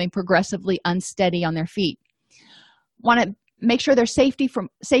becoming progressively unsteady on their feet. Want to make sure they're safe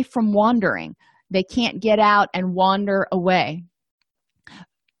from wandering. They can't get out and wander away.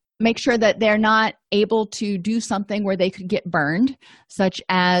 Make sure that they're not able to do something where they could get burned, such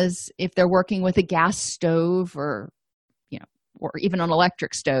as if they're working with a gas stove or even an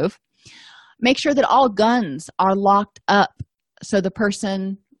electric stove. Make sure that all guns are locked up so the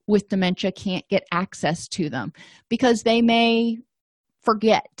person with dementia can't get access to them, because they may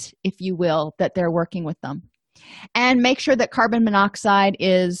forget, if you will, that they're working with them. And make sure that carbon monoxide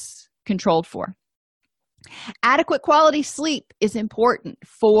is controlled for. Adequate quality sleep is important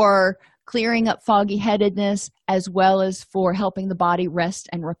for clearing up foggy headedness, as well as for helping the body rest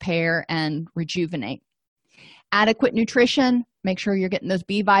and repair and rejuvenate. Adequate nutrition, make sure you're getting those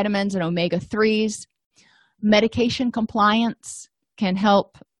B vitamins and omega-3s. Medication compliance can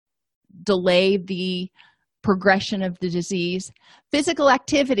help delay the progression of the disease. Physical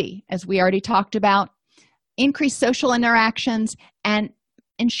activity, as we already talked about. Increased social interactions, and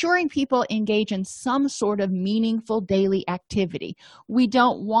ensuring people engage in some sort of meaningful daily activity. We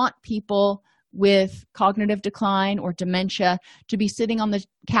don't want people with cognitive decline or dementia to be sitting on the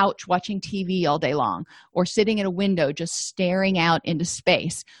couch watching TV all day long, or sitting at a window just staring out into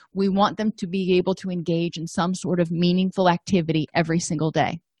space. We want them to be able to engage in some sort of meaningful activity every single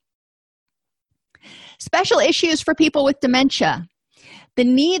day. Special issues for people with dementia. The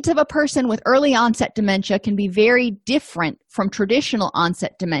needs of a person with early onset dementia can be very different from traditional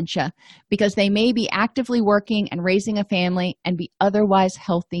onset dementia, because they may be actively working and raising a family and be otherwise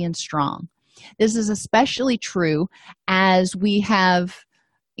healthy and strong. This is especially true as we have,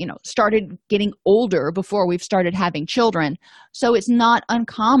 started getting older before we've started having children. So it's not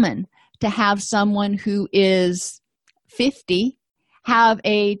uncommon to have someone who is 50 have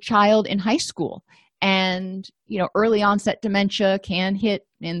a child in high school. And, early onset dementia can hit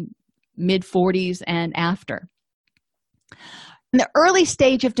in mid-40s and after. In the early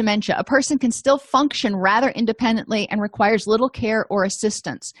stage of dementia, a person can still function rather independently and requires little care or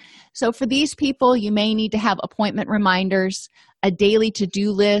assistance. So for these people, you may need to have appointment reminders, a daily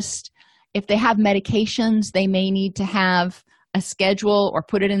to-do list. If they have medications, they may need to have a schedule or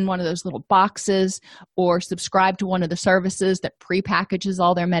put it in one of those little boxes, or subscribe to one of the services that pre-packages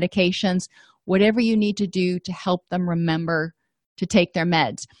all their medications. Whatever you need to do to help them remember to take their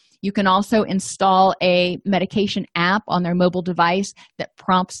meds. You can also install a medication app on their mobile device that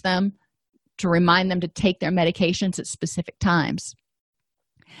prompts them to remind them to take their medications at specific times.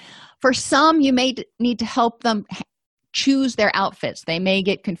 For some, you may need to help them choose their outfits. They may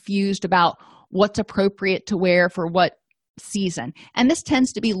get confused about what's appropriate to wear for what season. And this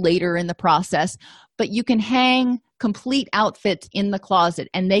tends to be later in the process, but you can hang complete outfits in the closet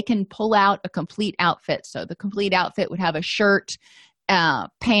and they can pull out a complete outfit. So the complete outfit would have a shirt,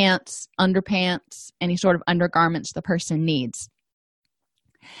 pants, underpants, any sort of undergarments the person needs.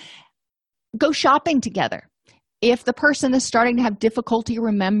 Go shopping together. If the person is starting to have difficulty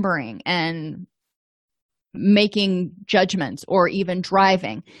remembering and making judgments or even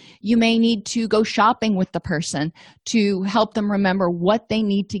driving, you may need to go shopping with the person to help them remember what they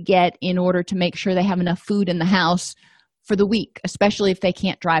need to get in order to make sure they have enough food in the house for the week, especially if they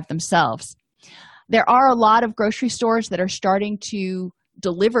can't drive themselves. There are a lot of grocery stores that are starting to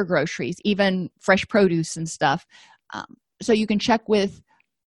deliver groceries, even fresh produce and stuff. So you can check with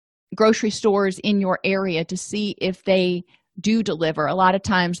grocery stores in your area to see if they do deliver. A lot of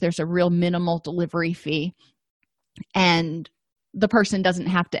times there's a real minimal delivery fee and the person doesn't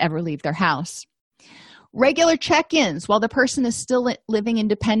have to ever leave their house. Regular check-ins while the person is still living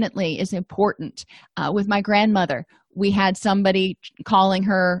independently is important. With my grandmother, we had somebody calling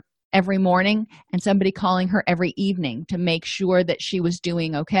her every morning and somebody calling her every evening to make sure that she was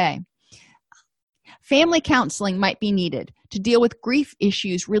doing okay. Family counseling might be needed to deal with grief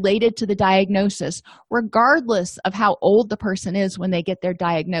issues related to the diagnosis, regardless of how old the person is when they get their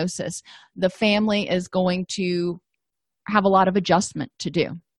diagnosis. The family is going to have a lot of adjustment to do.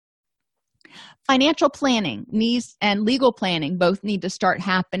 Financial planning needs and legal planning both need to start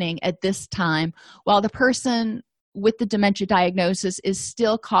happening at this time while the person with the dementia diagnosis is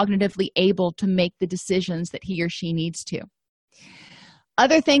still cognitively able to make the decisions that he or she needs to.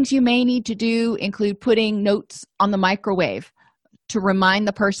 Other things you may need to do include putting notes on the microwave to remind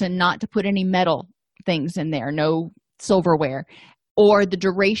the person not to put any metal things in there, no silverware, or the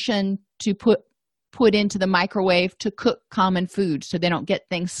duration to put into the microwave to cook common food so they don't get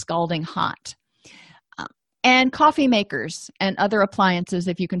things scalding hot. And coffee makers and other appliances,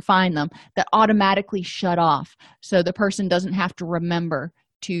 if you can find them, that automatically shut off so the person doesn't have to remember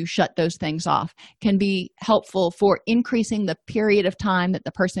to shut those things off, can be helpful for increasing the period of time that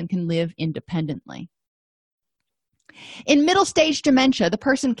the person can live independently. In middle stage dementia, the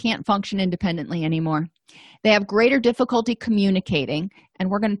person can't function independently anymore. They have greater difficulty communicating, and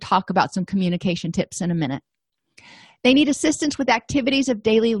we're going to talk about some communication tips in a minute. They need assistance with activities of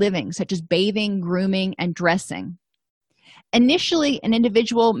daily living, such as bathing, grooming, and dressing. Initially, an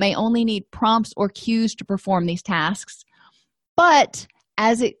individual may only need prompts or cues to perform these tasks, but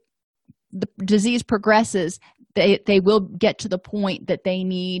as the disease progresses, they will get to the point that they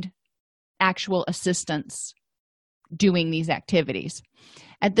need actual assistance doing these activities.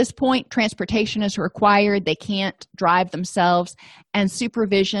 At this point, transportation is required. They can't drive themselves, and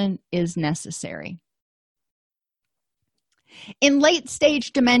supervision is necessary. In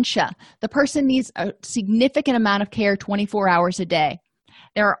late-stage dementia, the person needs a significant amount of care 24 hours a day.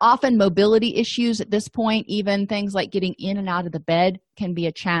 There are often mobility issues at this point. Even things like getting in and out of the bed can be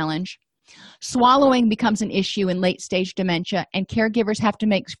a challenge. Swallowing becomes an issue in late-stage dementia, and caregivers have to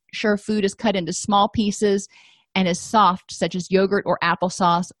make sure food is cut into small pieces and is soft, such as yogurt or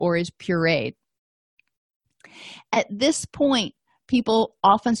applesauce, or is pureed. At this point, people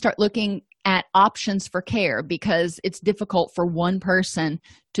often start looking at options for care because it's difficult for one person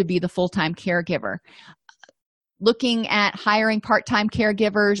to be the full-time caregiver. Looking at hiring part-time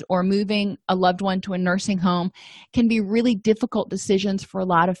caregivers or moving a loved one to a nursing home can be really difficult decisions for a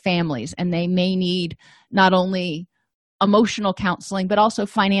lot of families, and they may need not only emotional counseling but also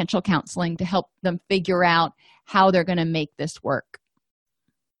financial counseling to help them figure out how they're going to make this work.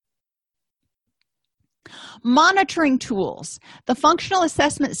 Monitoring tools. The functional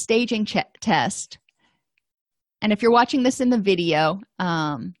assessment staging test, and if you're watching this in the video,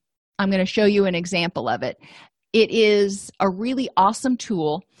 I'm going to show you an example of it. It is a really awesome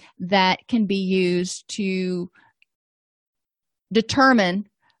tool that can be used to determine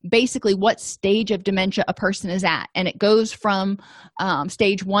basically what stage of dementia a person is at, and it goes from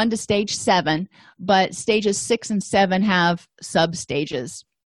stage 1 to stage 7, but stages 6 and 7 have sub-stages.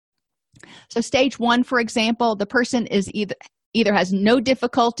 So stage 1, for example, the person is either has no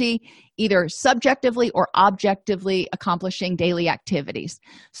difficulty either subjectively or objectively accomplishing daily activities.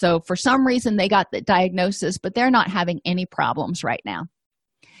 So for some reason they got the diagnosis, but they're not having any problems right now.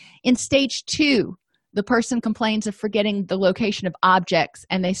 In stage 2, the person complains of forgetting the location of objects,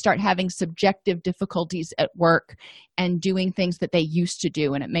 and they start having subjective difficulties at work and doing things that they used to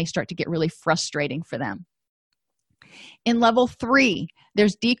do, and it may start to get really frustrating for them. In level 3,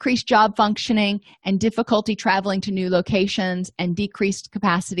 there's decreased job functioning and difficulty traveling to new locations and decreased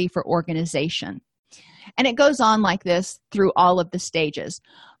capacity for organization. And it goes on like this through all of the stages.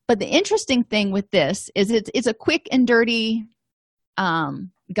 But the interesting thing with this is it's a quick and dirty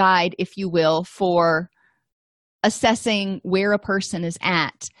guide, if you will, for assessing where a person is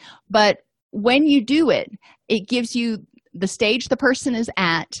at. But when you do it, it gives you the stage the person is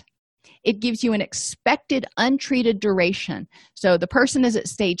at. It gives you an expected untreated duration. So the person is at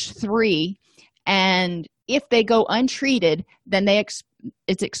stage 3, and if they go untreated, then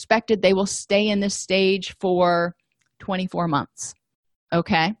it's expected they will stay in this stage for 24 months.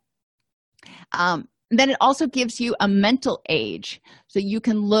 Okay? Then it also gives you a mental age. So you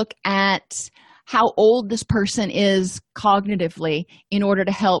can look at how old this person is cognitively in order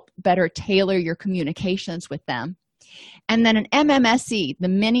to help better tailor your communications with them. And then an MMSE, the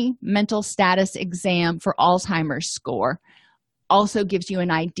Mini Mental Status Exam for Alzheimer's score, also gives you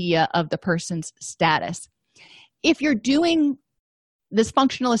an idea of the person's status. If you're doing this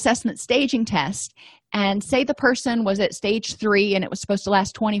functional assessment staging test, and say the person was at stage 3 and it was supposed to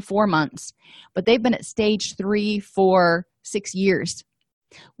last 24 months, but they've been at stage 3 for 6 years,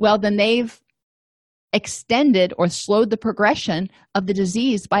 well, then they've extended or slowed the progression of the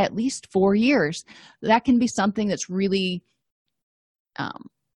disease by at least 4 years. That can be something that's really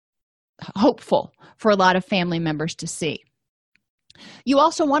hopeful for a lot of family members to see. You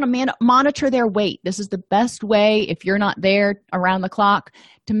also want to monitor their weight. This is the best way, if you're not there around the clock,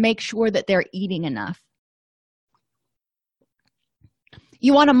 to make sure that they're eating enough.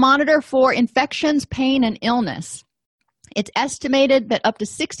 You want to monitor for infections, pain, and illness. It's estimated that up to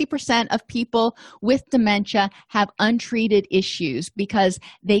 60% of people with dementia have untreated issues because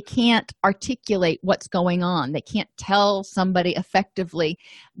they can't articulate what's going on. They can't tell somebody effectively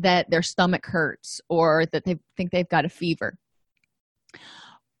that their stomach hurts or that they think they've got a fever.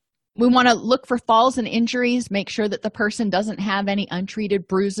 We want to look for falls and injuries, make sure that the person doesn't have any untreated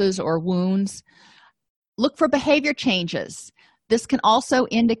bruises or wounds. Look for behavior changes. This can also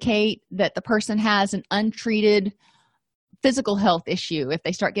indicate that the person has an untreated physical health issue. If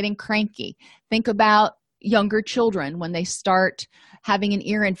they start getting cranky, think about younger children when they start having an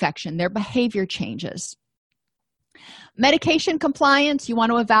ear infection, their behavior changes. Medication compliance, you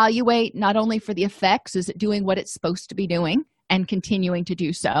want to evaluate not only for the effects, is it doing what it's supposed to be doing and continuing to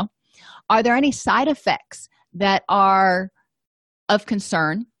do so? Are there any side effects that are of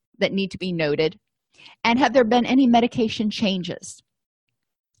concern that need to be noted? And have there been any medication changes?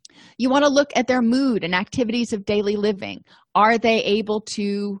 You want to look at their mood and activities of daily living. Are they able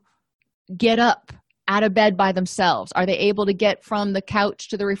to get up out of bed by themselves? Are they able to get from the couch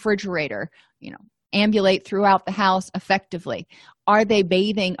to the refrigerator, ambulate throughout the house effectively? Are they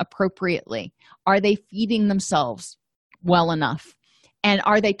bathing appropriately? Are they feeding themselves well enough? And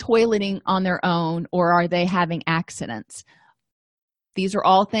are they toileting on their own, or are they having accidents? These are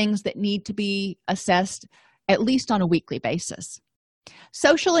all things that need to be assessed at least on a weekly basis.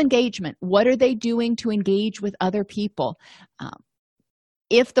 Social engagement, what are they doing to engage with other people?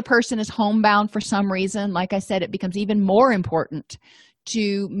 If the person is homebound for some reason, like I said, it becomes even more important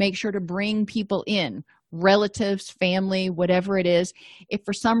to make sure to bring people in, relatives, family, whatever it is. If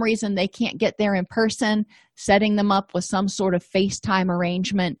for some reason they can't get there in person, setting them up with some sort of FaceTime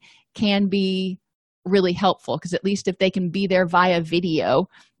arrangement can be really helpful, because at least if they can be there via video,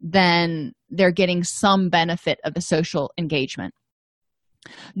 then they're getting some benefit of the social engagement.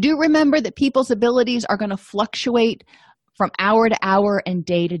 Do remember that people's abilities are going to fluctuate from hour to hour and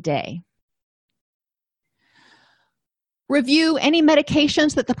day to day. Review any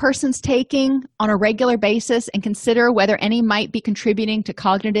medications that the person's taking on a regular basis and consider whether any might be contributing to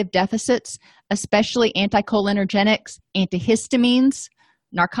cognitive deficits, especially anticholinergics, antihistamines,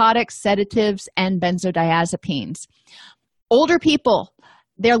 narcotics, sedatives, and benzodiazepines. Older people,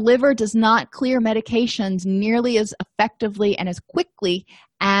 their liver does not clear medications nearly as effectively and as quickly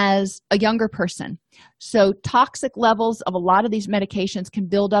as a younger person. So toxic levels of a lot of these medications can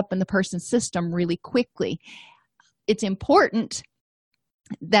build up in the person's system really quickly. It's important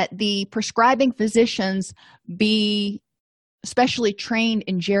that the prescribing physicians be specially trained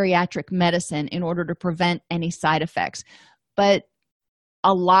in geriatric medicine in order to prevent any side effects. But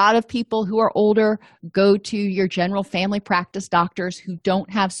a lot of people who are older go to your general family practice doctors who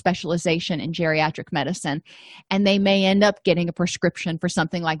don't have specialization in geriatric medicine, and they may end up getting a prescription for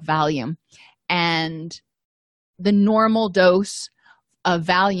something like Valium. And the normal dose of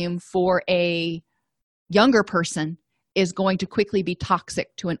Valium for a younger person is going to quickly be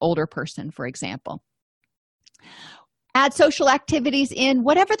toxic to an older person, for example. Add social activities in,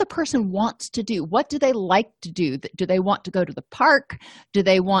 whatever the person wants to do. What do they like to do? Do they want to go to the park? Do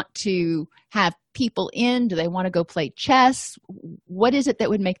they want to have people in? Do they want to go play chess? What is it that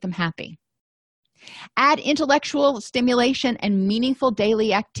would make them happy? Add intellectual stimulation and meaningful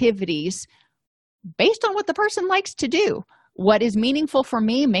daily activities based on what the person likes to do. What is meaningful for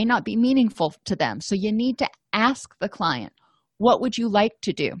me may not be meaningful to them. So you need to ask the client, what would you like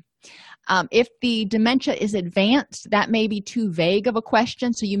to do? If the dementia is advanced, that may be too vague of a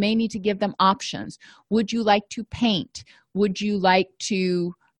question, so you may need to give them options. Would you like to paint? Would you like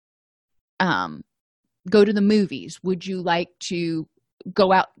to go to the movies? Would you like to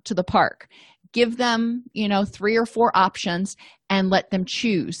go out to the park? Give them, 3 or 4 options and let them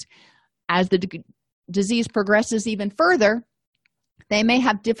choose. As the disease progresses even further, they may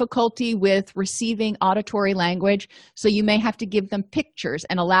have difficulty with receiving auditory language, so you may have to give them pictures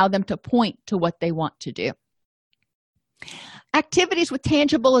and allow them to point to what they want to do. Activities with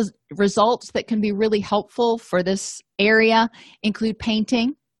tangible results that can be really helpful for this area include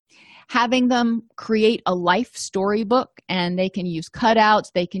painting, having them create a life storybook, and they can use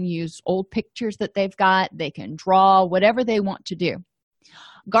cutouts, they can use old pictures that they've got, they can draw, whatever they want to do.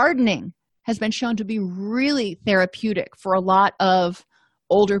 Gardening has been shown to be really therapeutic for a lot of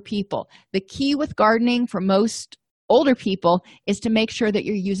older people. The key with gardening for most older people is to make sure that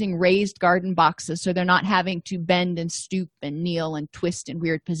you're using raised garden boxes so they're not having to bend and stoop and kneel and twist in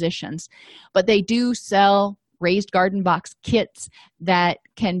weird positions. But they do sell raised garden box kits that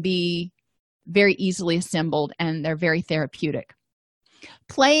can be very easily assembled, and they're very therapeutic.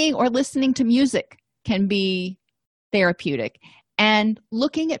 Playing or listening to music can be therapeutic. and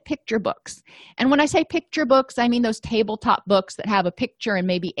looking at picture books. And when I say picture books, I mean those tabletop books that have a picture and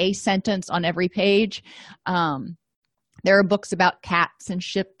maybe a sentence on every page. There are books about cats and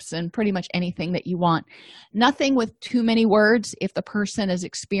ships and pretty much anything that you want. Nothing with too many words if the person is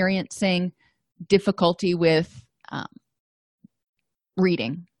experiencing difficulty with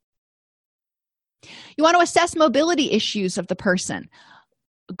reading. You want to assess mobility issues of the person.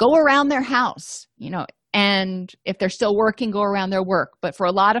 Go around their house, and if they're still working, go around their work. But for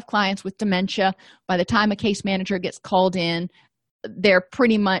a lot of clients with dementia, by the time a case manager gets called in, they're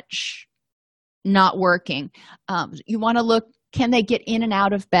pretty much not working. You want to look, can they get in and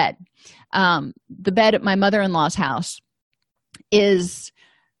out of bed? The bed at my mother-in-law's house is,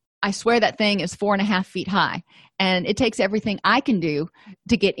 I swear that thing is 4.5 feet high, and it takes everything I can do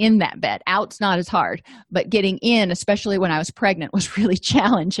to get in that bed. Out's not as hard, but getting in, especially when I was pregnant, was really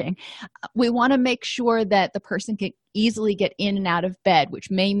challenging. We want to make sure that the person can easily get in and out of bed, which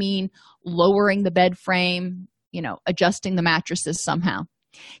may mean lowering the bed frame, adjusting the mattresses somehow.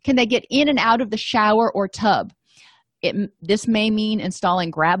 Can they get in and out of the shower or tub? This may mean installing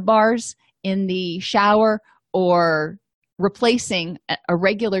grab bars in the shower or replacing a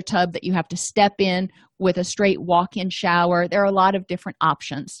regular tub that you have to step in with a straight walk-in shower. There are a lot of different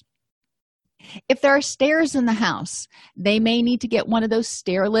options. If there are stairs in the house, they may need to get one of those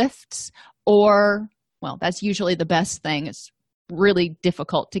stair lifts, or, well, that's usually the best thing. It's really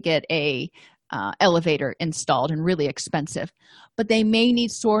difficult to get a elevator installed and really expensive, but they may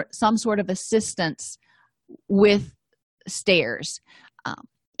need some sort of assistance with stairs.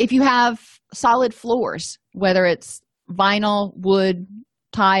 If you have solid floors, whether it's vinyl, wood,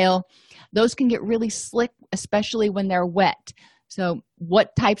 tile, those can get really slick, especially when they're wet. So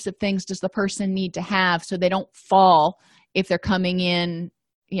what types of things does the person need to have so they don't fall if they're coming in?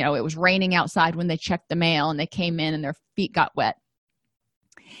 It was raining outside when they checked the mail and they came in and their feet got wet.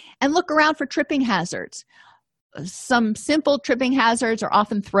 And look around for tripping hazards. Some simple tripping hazards are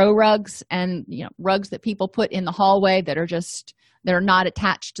often throw rugs and rugs that people put in the hallway that are not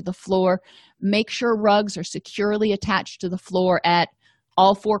attached to the floor. Make sure rugs are securely attached to the floor at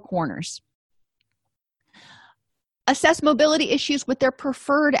all 4 corners. Assess mobility issues with their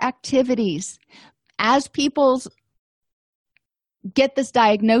preferred activities. As people get this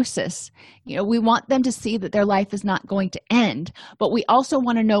diagnosis, we want them to see that their life is not going to end, but we also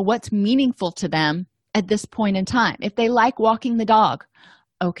want to know what's meaningful to them at this point in time. If they like walking the dog,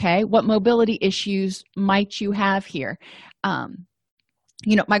 okay, what mobility issues might you have here?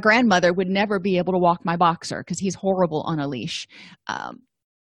 My grandmother would never be able to walk my boxer because he's horrible on a leash.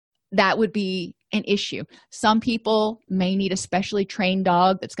 That would be an issue. Some people may need a specially trained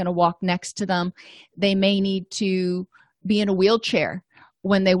dog that's going to walk next to them. They may need to be in a wheelchair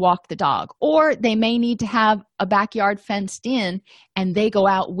when they walk the dog, or they may need to have a backyard fenced in and they go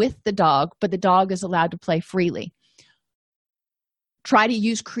out with the dog, but the dog is allowed to play freely. Try to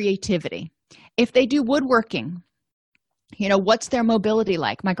use creativity. If they do woodworking, what's their mobility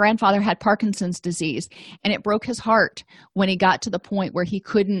like? My grandfather had Parkinson's disease, and it broke his heart when he got to the point where he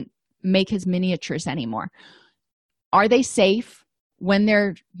couldn't make his miniatures anymore. Are they safe when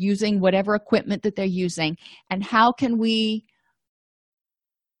they're using whatever equipment that they're using? And how can we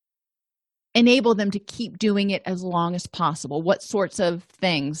enable them to keep doing it as long as possible? What sorts of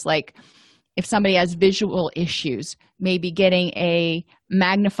things, like if somebody has visual issues, maybe getting a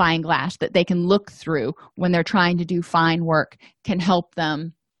magnifying glass that they can look through when they're trying to do fine work can help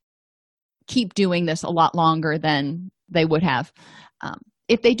them keep doing this a lot longer than they would have.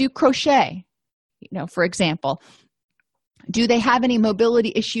 If they do crochet, for example, do they have any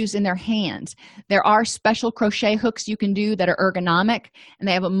mobility issues in their hands? There are special crochet hooks you can do that are ergonomic, and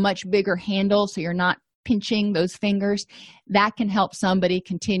they have a much bigger handle, so you're not pinching those fingers. That can help somebody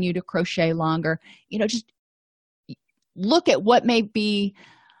continue to crochet longer. Just look at what may be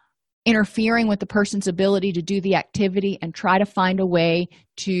interfering with the person's ability to do the activity and try to find a way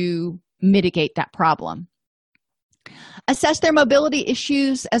to mitigate that problem. Assess their mobility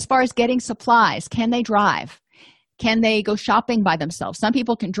issues as far as getting supplies. Can they drive? Can they go shopping by themselves? Some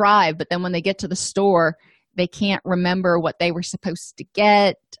people can drive, but then when they get to the store, they can't remember what they were supposed to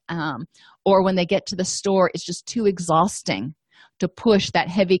get, or when they get to the store, it's just too exhausting to push that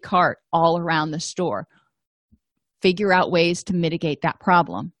heavy cart all around the store. Figure out ways to mitigate that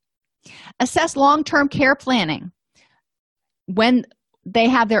problem. Assess long-term care planning. When they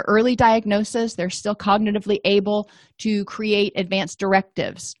have their early diagnosis, they're still cognitively able to create advanced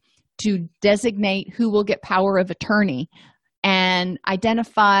directives, to designate who will get power of attorney, and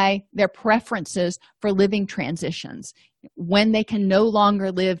identify their preferences for living transitions. When they can no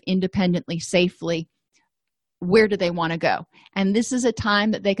longer live independently, safely, where do they want to go. And this is a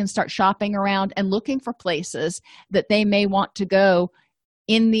time that they can start shopping around and looking for places that they may want to go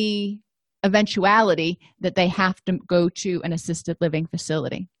in the eventuality that they have to go to an assisted living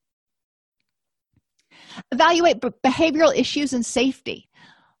facility. Evaluate behavioral issues and safety.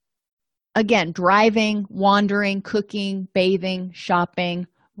 Again, driving, wandering, cooking, bathing, shopping.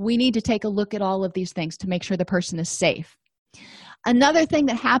 We need to take a look at all of these things to make sure the person is safe. Another thing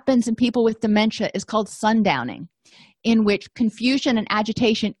that happens in people with dementia is called sundowning, in which confusion and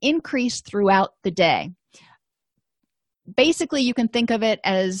agitation increase throughout the day. Basically, you can think of it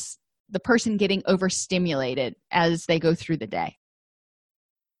as the person getting overstimulated as they go through the day.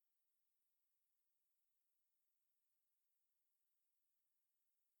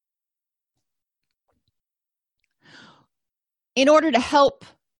 In order to help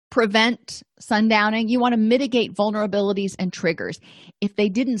prevent sundowning, you want to mitigate vulnerabilities and triggers. If they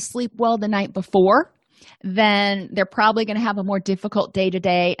didn't sleep well the night before, then they're probably going to have a more difficult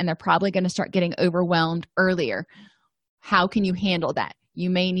day-to-day, and they're probably going to start getting overwhelmed earlier. How can you handle that? You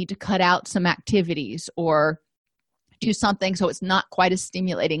may need to cut out some activities or do something so it's not quite as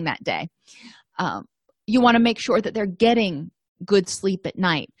stimulating that day. You want to make sure that they're getting good sleep at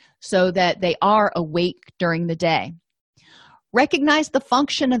night so that they are awake during the day. Recognize the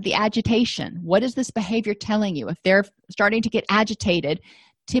function of the agitation. What is this behavior telling you? If they're starting to get agitated,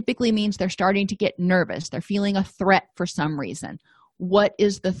 typically means they're starting to get nervous. They're feeling a threat for some reason. What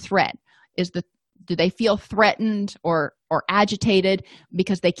is the threat? Do they feel threatened or agitated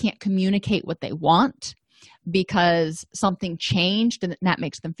because they can't communicate what they want? Because something changed and that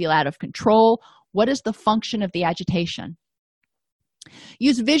makes them feel out of control? What is the function of the agitation?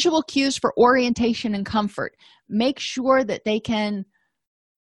 Use visual cues for orientation and comfort. Make sure that they can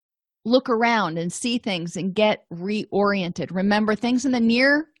look around and see things and get reoriented. Remember, things in the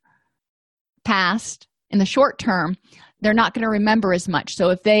near past, in the short term, they're not going to remember as much.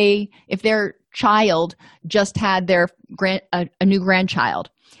 So if their child just had a new grandchild,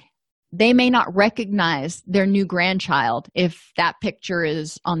 they may not recognize their new grandchild if that picture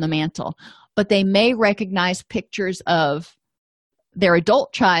is on the mantle, but they may recognize pictures of their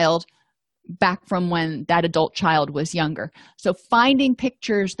adult child back from when that adult child was younger. So finding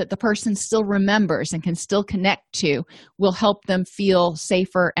pictures that the person still remembers and can still connect to will help them feel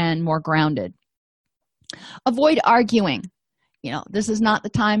safer and more grounded. Avoid arguing. This is not the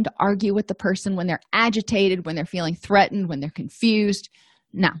time to argue with the person when they're agitated, when they're feeling threatened, when they're confused.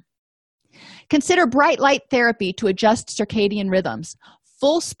 No. Consider bright light therapy to adjust circadian rhythms.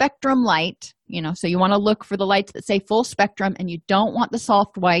 Full spectrum light, so you want to look for the lights that say full spectrum, and you don't want the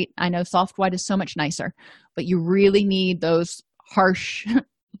soft white. I know soft white is so much nicer, but you really need those harsh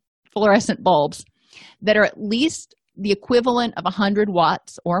fluorescent bulbs that are at least the equivalent of 100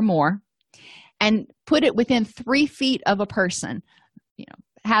 watts or more, and put it within 3 feet of a person.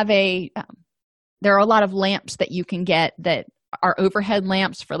 There are a lot of lamps that you can get that are overhead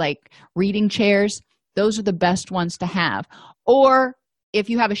lamps for like reading chairs. Those are the best ones to have. Or if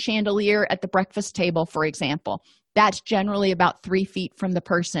you have a chandelier at the breakfast table, for example, that's generally about 3 feet from the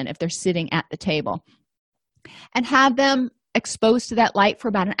person if they're sitting at the table. And have them exposed to that light for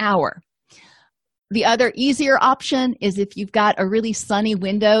about an hour. The other easier option is if you've got a really sunny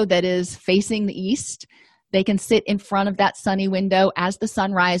window that is facing the east, they can sit in front of that sunny window as the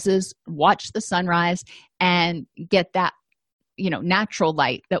sun rises, watch the sunrise, and get that, natural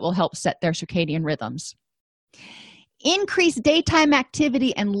light that will help set their circadian rhythms. Increase daytime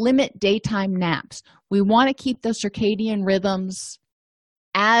activity and limit daytime naps. We want to keep those circadian rhythms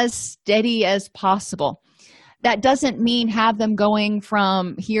as steady as possible. That doesn't mean have them going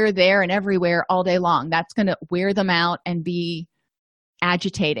from here, there, and everywhere all day long. That's going to wear them out and be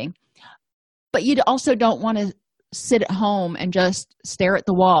agitating. But you also don't want to sit at home and just stare at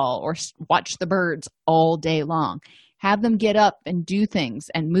the wall or watch the birds all day long. Have them get up and do things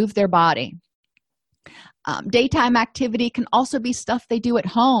and move their body. Daytime activity can also be stuff they do at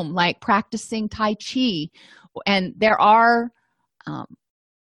home, like practicing Tai Chi. And there are Tai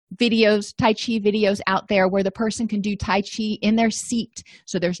Chi videos out there where the person can do Tai Chi in their seat,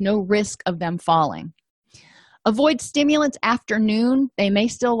 so there's no risk of them falling. Avoid stimulants after noon. They may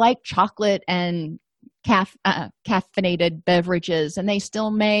still like chocolate and caffeinated beverages, and they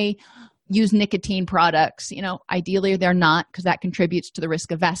still may use nicotine products. Ideally they're not, because that contributes to the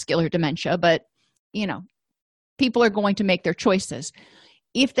risk of vascular dementia, but people are going to make their choices.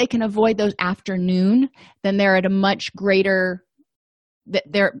 If they can avoid those afternoon, then they're much better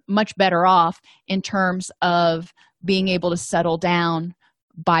off in terms of being able to settle down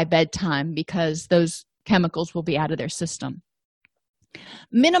by bedtime, because those chemicals will be out of their system.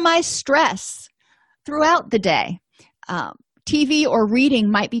 Minimize stress. throughout the day. TV or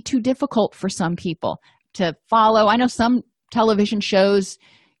reading might be too difficult for some people to follow. I know some television shows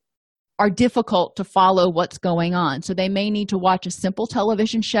are difficult to follow what's going on, so they may need to watch a simple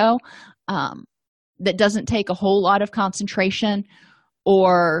television show that doesn't take a whole lot of concentration,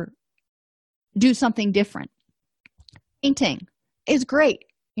 or do something different. Painting is great.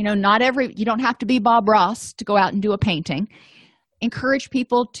 You don't have to be Bob Ross to go out and do a painting. Encourage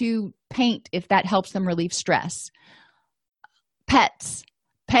people to paint if that helps them relieve stress. Pets.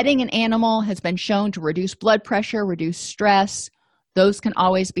 Petting an animal has been shown to reduce blood pressure, reduce stress. Those can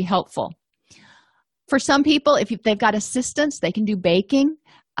always be helpful. For some people, if they've got assistance, they can do baking.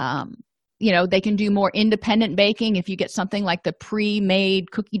 They can do more independent baking if you get something like the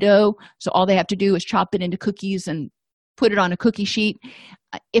pre-made cookie dough. So all they have to do is chop it into cookies and put it on a cookie sheet.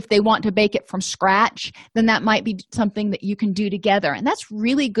 If they want to bake it from scratch, then that might be something that you can do together. And that's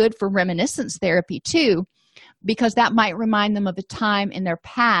really good for reminiscence therapy too, because that might remind them of a time in their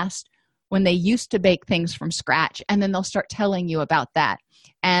past when they used to bake things from scratch, and then they'll start telling you about that.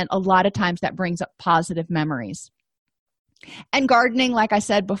 And a lot of times that brings up positive memories. And gardening, like I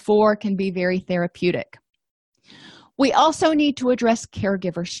said before, can be very therapeutic. We also need to address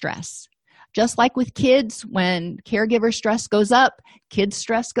caregiver stress. Just like with kids, when caregiver stress goes up, kids'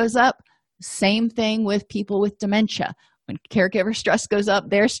 stress goes up. Same thing with people with dementia. When caregiver stress goes up,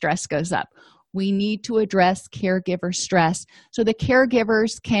 their stress goes up. We need to address caregiver stress so the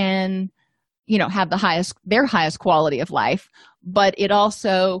caregivers can, have their highest quality of life, but it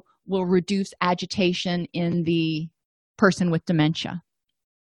also will reduce agitation in the person with dementia.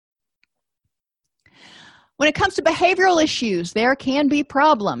 When it comes to behavioral issues, there can be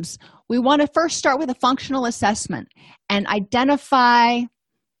problems. We want to first start with a functional assessment and identify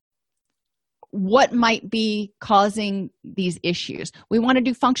what might be causing these issues. We want to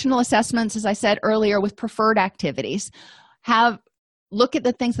do functional assessments, as I said earlier, with preferred activities. Look at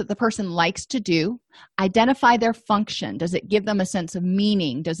the things that the person likes to do, identify their function. Does it give them a sense of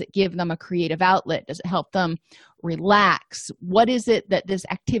meaning? Does it give them a creative outlet? Does it help them relax? What is it that this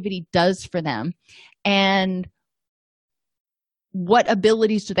activity does for them? And what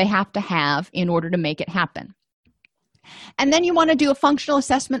abilities do they have to have in order to make it happen? And then you want to do a functional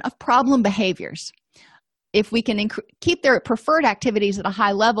assessment of problem behaviors. If we can keep their preferred activities at a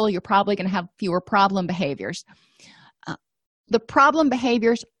high level, you're probably going to have fewer problem behaviors. The problem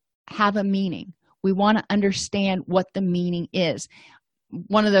behaviors have a meaning. We want to understand what the meaning is.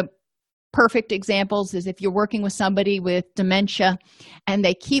 One of the perfect examples is if you're working with somebody with dementia and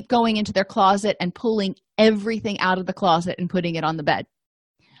they keep going into their closet and pulling everything out of the closet and putting it on the bed.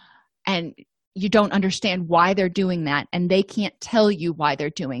 And you don't understand why they're doing that, and they can't tell you why they're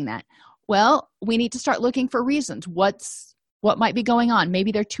doing that. Well, we need to start looking for reasons. What might be going on?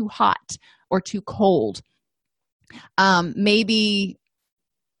 Maybe they're too hot or too cold. Maybe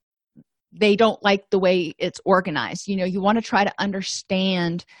they don't like the way it's organized. You want to try to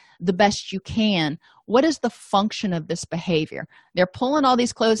understand the best you can. What is the function of this behavior? They're pulling all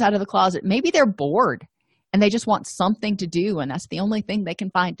these clothes out of the closet. Maybe they're bored and they just want something to do, and that's the only thing they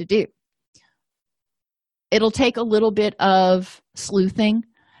can find to do. It'll take a little bit of sleuthing,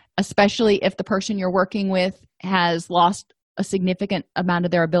 especially if the person you're working with has lost a significant amount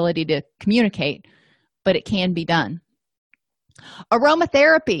of their ability to communicate, but it can be done.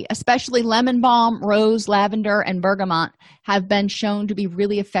 Aromatherapy, especially lemon balm, rose, lavender, and bergamot, have been shown to be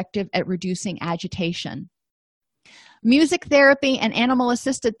really effective at reducing agitation. Music therapy and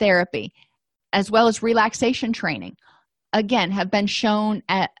animal-assisted therapy, as well as relaxation training, again, have been shown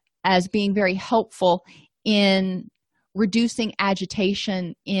as being very helpful in reducing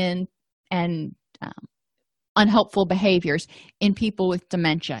agitation and unhelpful behaviors in people with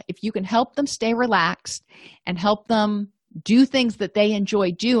dementia. If you can help them stay relaxed and help them do things that they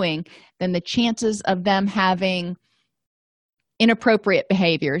enjoy doing, then the chances of them having inappropriate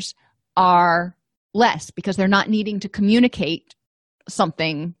behaviors are less because they're not needing to communicate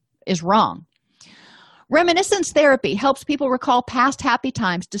something is wrong. Reminiscence therapy helps people recall past happy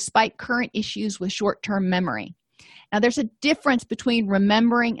times despite current issues with short-term memory. Now, there's a difference between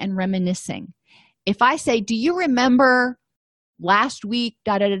remembering and reminiscing. If I say, do you remember last week,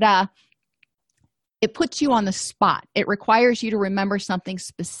 it puts you on the spot. It requires you to remember something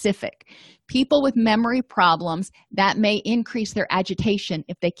specific. People with memory problems, that may increase their agitation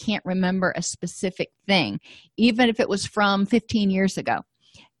if they can't remember a specific thing, even if it was from 15 years ago.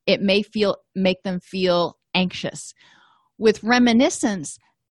 It may make them feel anxious. With reminiscence,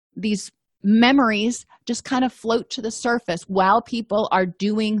 these memories just kind of float to the surface while people are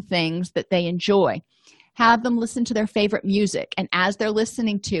doing things that they enjoy. Have them listen to their favorite music, and as they're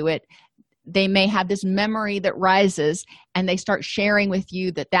listening to it, they may have this memory that rises, and they start sharing with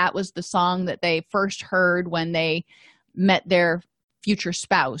you that that was the song that they first heard when they met their future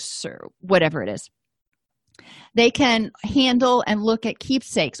spouse or whatever it is. They can handle and look at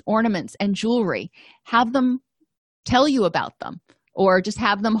keepsakes, ornaments, and jewelry, have them tell you about them, or just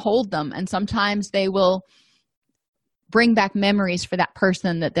have them hold them. And sometimes they will bring back memories for that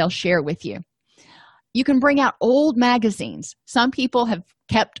person that they'll share with you. You can bring out old magazines. Some people have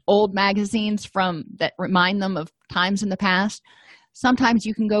kept old magazines from that remind them of times in the past. Sometimes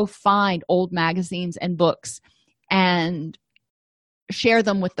you can go find old magazines and books and share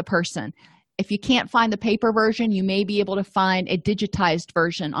them with the person. If you can't find the paper version, you may be able to find a digitized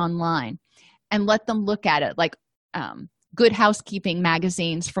version online and let them look at it, like Good Housekeeping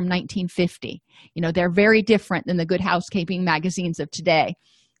magazines from 1950. They're very different than the Good Housekeeping magazines of today.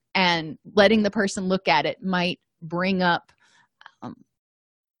 And letting the person look at it might bring up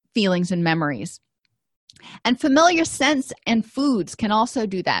feelings and memories. And familiar scents and foods can also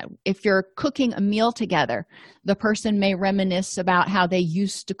do that. If you're cooking a meal together, the person may reminisce about how they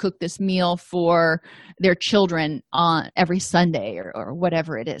used to cook this meal for their children on every Sunday or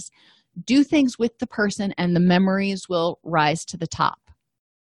whatever it is. Do things with the person and the memories will rise to the top.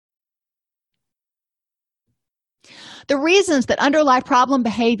 The reasons that underlie problem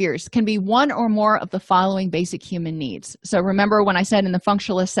behaviors can be one or more of the following basic human needs. So remember when I said in the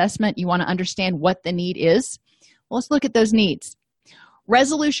functional assessment, you want to understand what the need is? Well, let's look at those needs.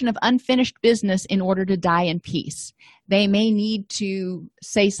 Resolution of unfinished business in order to die in peace. They may need to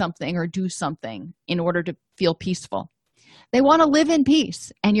say something or do something in order to feel peaceful. They want to live in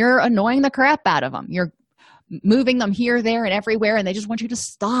peace, and you're annoying the crap out of them. You're moving them here, there, and everywhere, and they just want you to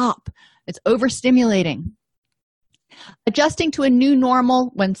stop. It's overstimulating. Adjusting to a new normal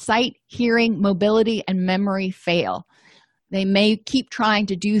when sight, hearing, mobility, and memory fail. They may keep trying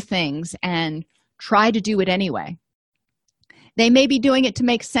to do things and try to do it anyway. They may be doing it to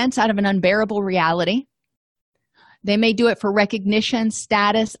make sense out of an unbearable reality. They may do it for recognition,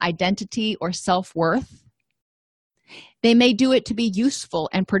 status, identity, or self-worth. They may do it to be useful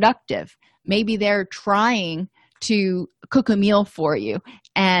and productive. Maybe they're trying to cook a meal for you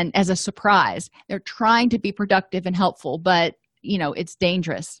and as a surprise. They're trying to be productive and helpful, but it's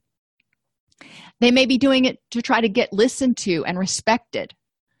dangerous. They may be doing it to try to get listened to and respected,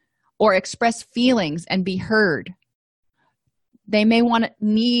 or express feelings and be heard. They may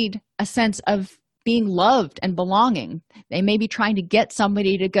need a sense of being loved and belonging. They may be trying to get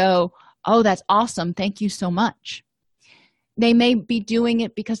somebody to go, "Oh, that's awesome, thank you so much." They may be doing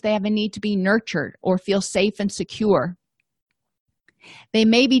it because they have a need to be nurtured or feel safe and secure. They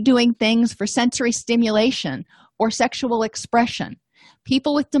may be doing things for sensory stimulation or sexual expression.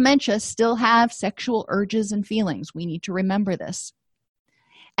 People with dementia still have sexual urges and feelings. We need to remember this.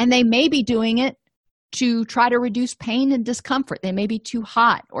 And they may be doing it to try to reduce pain and discomfort. They may be too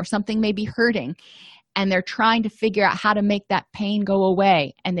hot or something may be hurting, and they're trying to figure out how to make that pain go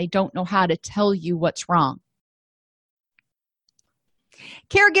away, and they don't know how to tell you what's wrong.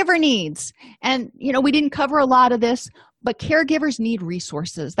 Caregiver needs. And, we didn't cover a lot of this, but caregivers need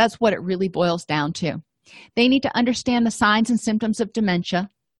resources. That's what it really boils down to. They need to understand the signs and symptoms of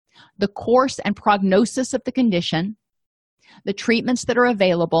dementia, the course and prognosis of the condition, the treatments that are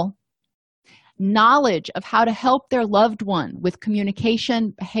available, knowledge of how to help their loved one with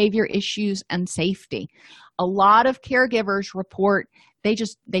communication, behavior issues, and safety. A lot of caregivers report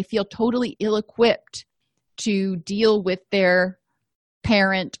they feel totally ill-equipped to deal with their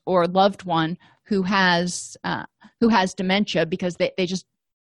parent or loved one who has dementia because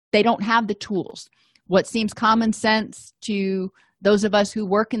they don't have the tools. What seems common sense to those of us who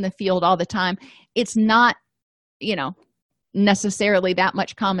work in the field all the time, it's not necessarily that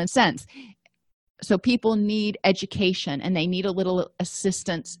much common sense. So people need education, and they need a little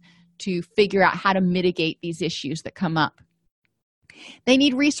assistance to figure out how to mitigate these issues that come up. They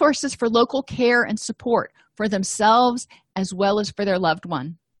need resources for local care and support for themselves as well as for their loved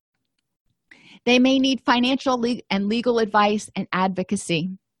one. They may need financial and legal advice and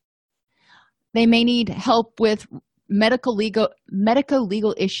advocacy. They may need help with medical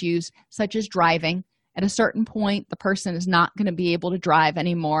legal issues such as driving. At a certain point, the person is not going to be able to drive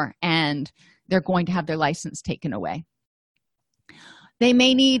anymore, and they're going to have their license taken away. They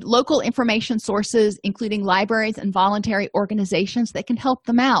may need local information sources, including libraries and voluntary organizations that can help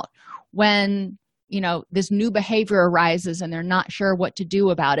them out when this new behavior arises and they're not sure what to do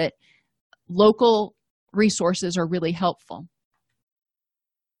about it. Local resources are really helpful.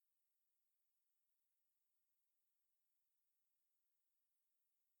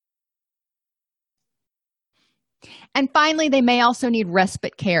 And finally, they may also need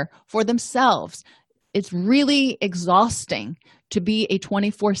respite care for themselves. It's really exhausting to be a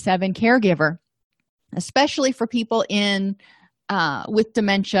 24/7 caregiver, especially for people with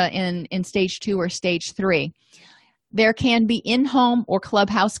dementia in stage 2 or stage 3. There can be in-home or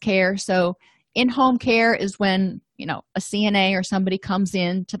clubhouse care. So in-home care is when, a CNA or somebody comes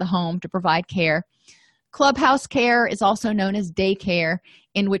in to the home to provide care. Clubhouse care is also known as daycare,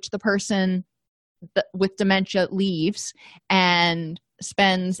 in which the person with dementia leaves and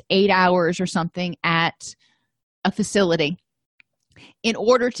spends 8 hours or something at a facility in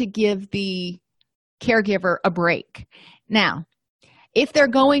order to give the caregiver a break. Now, if they're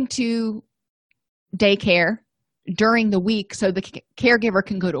going to daycare during the week so the caregiver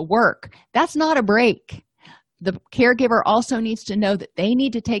can go to work, that's not a break. The caregiver also needs to know that they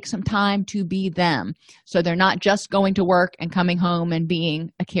need to take some time to be them. So they're not just going to work and coming home and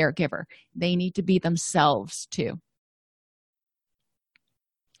being a caregiver. They need to be themselves too.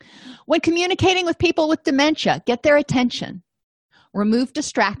 When communicating with people with dementia, get their attention. Remove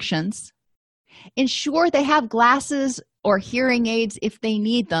distractions. Ensure they have glasses or hearing aids if they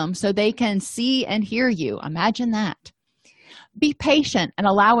need them so they can see and hear you. Imagine that. Be patient and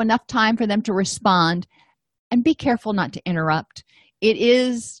allow enough time for them to respond, and be careful not to interrupt. It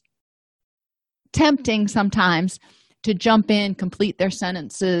is tempting sometimes to jump in, complete their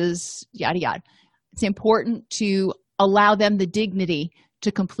sentences, yada, yada. It's important to allow them the dignity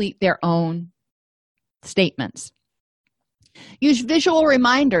to complete their own statements. Use visual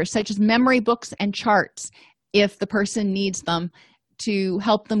reminders such as memory books and charts if the person needs them to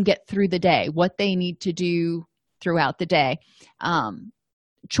help them get through the day, what they need to do throughout the day.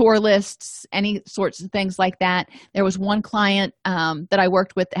 Chore lists, any sorts of things like that. There was one client that I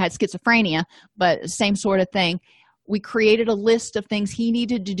worked with that had schizophrenia, but same sort of thing. We created a list of things he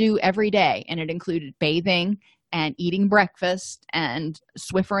needed to do every day, and it included bathing and eating breakfast and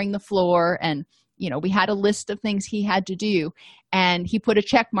Swiffering the floor, and we had a list of things he had to do, and he put a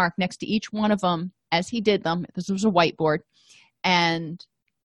check mark next to each one of them as he did them. This was a whiteboard, and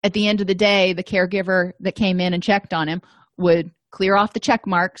at the end of the day, the caregiver that came in and checked on him would clear off the check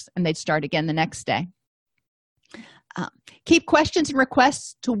marks, and they'd start again the next day. Keep questions and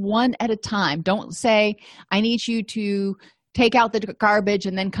requests to one at a time. Don't say, I need you to take out the garbage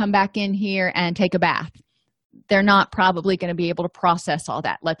and then come back in here and take a bath. They're not probably going to be able to process all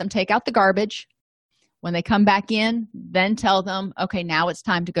that. Let them take out the garbage. When they come back in, then tell them, okay, now it's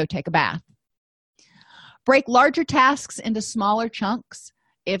time to go take a bath. Break larger tasks into smaller chunks.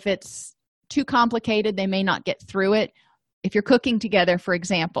 If it's too complicated, they may not get through it. If you're cooking together, for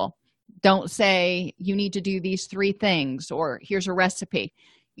example, don't say you need to do these 3 things or here's a recipe.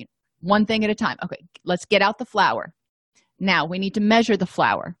 One thing at a time. Okay, let's get out the flour. Now we need to measure the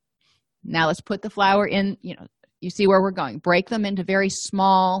flour. Now let's put the flour in, you see where we're going. Break them into very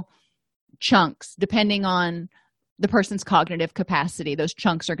small chunks depending on the person's cognitive capacity. Those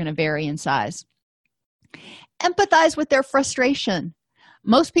chunks are going to vary in size. Empathize with their frustration.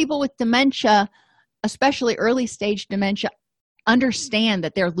 Most people with dementia, especially early stage dementia, understand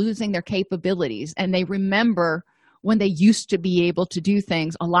that they're losing their capabilities, and they remember when they used to be able to do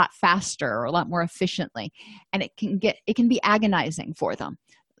things a lot faster or a lot more efficiently, and it can be agonizing for them.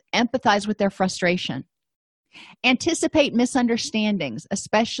 Empathize with their frustration. Anticipate misunderstandings,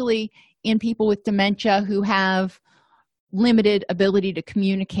 especially in people with dementia who have limited ability to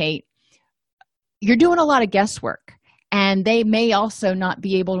communicate. You're doing a lot of guesswork, and they may also not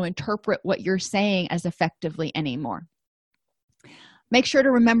be able to interpret what you're saying as effectively anymore. Make sure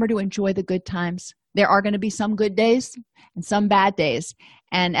to remember to enjoy the good times. There are going to be some good days and some bad days,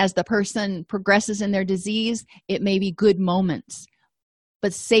 and as the person progresses in their disease, it may be good moments,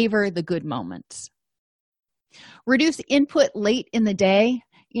 but savor the good moments. Reduce input late in the day.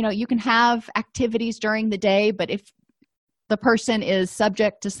 You can have activities during the day, but if the person is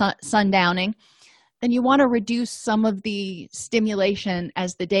subject to sundowning, then you want to reduce some of the stimulation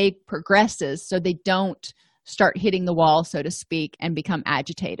as the day progresses so they don't start hitting the wall, so to speak, and become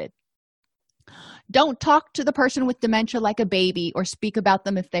agitated. Don't talk to the person with dementia like a baby or speak about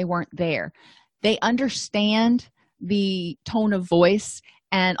them if they weren't there. They understand the tone of voice,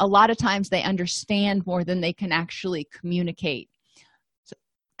 and a lot of times they understand more than they can actually communicate. So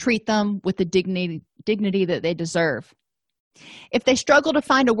treat them with the dignity that they deserve. If they struggle to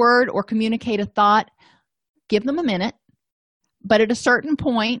find a word or communicate a thought, give them a minute, but at a certain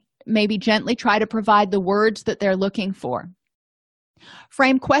point, maybe gently try to provide the words that they're looking for.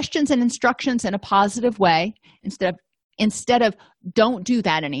 Frame questions and instructions in a positive way instead of don't do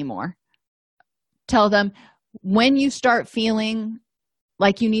that anymore. Tell them, when you start feeling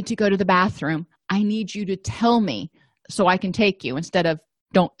like you need to go to the bathroom, I need you to tell me so I can take you, instead of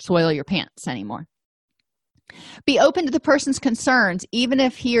don't soil your pants anymore. Be open to the person's concerns, even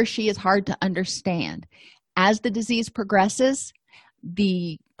if he or she is hard to understand. As the disease progresses,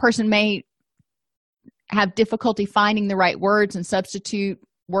 the person may have difficulty finding the right words and substitute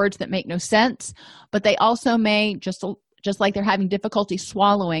words that make no sense, but they also may, just like they're having difficulty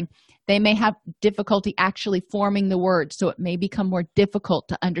swallowing, they may have difficulty actually forming the words, so it may become more difficult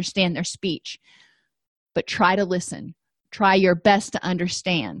to understand their speech. But try to listen. Try your best to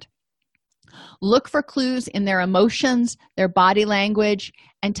understand. Look for clues in their emotions, their body language,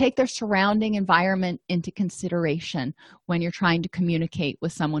 and take their surrounding environment into consideration when you're trying to communicate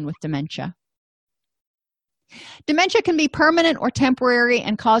with someone with dementia. Dementia can be permanent or temporary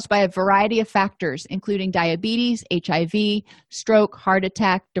and caused by a variety of factors, including diabetes, HIV, stroke, heart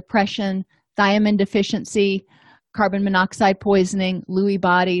attack, depression, thiamine deficiency, carbon monoxide poisoning, Lewy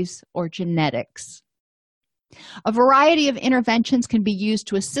bodies, or genetics. A variety of interventions can be used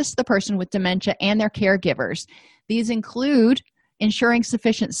to assist the person with dementia and their caregivers. These include ensuring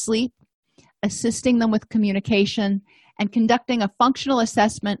sufficient sleep, assisting them with communication, and conducting a functional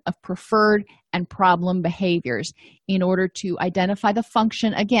assessment of preferred and problem behaviors in order to identify the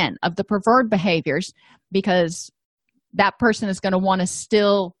function, again, of the preferred behaviors, because that person is going to want to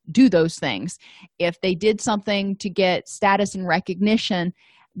still do those things. If they did something to get status and recognition,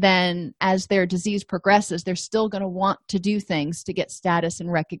 then as their disease progresses, they're still going to want to do things to get status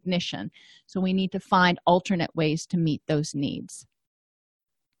and recognition. So we need to find alternate ways to meet those needs.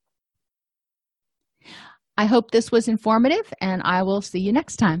 I hope this was informative, and I will see you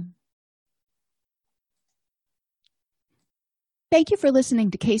next time. Thank you for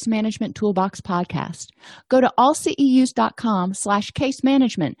listening to Case Management Toolbox Podcast. Go to allceus.com/case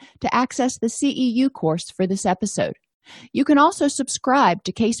management to access the CEU course for this episode. You can also subscribe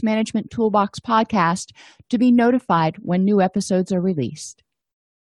to Case Management Toolbox Podcast to be notified when new episodes are released.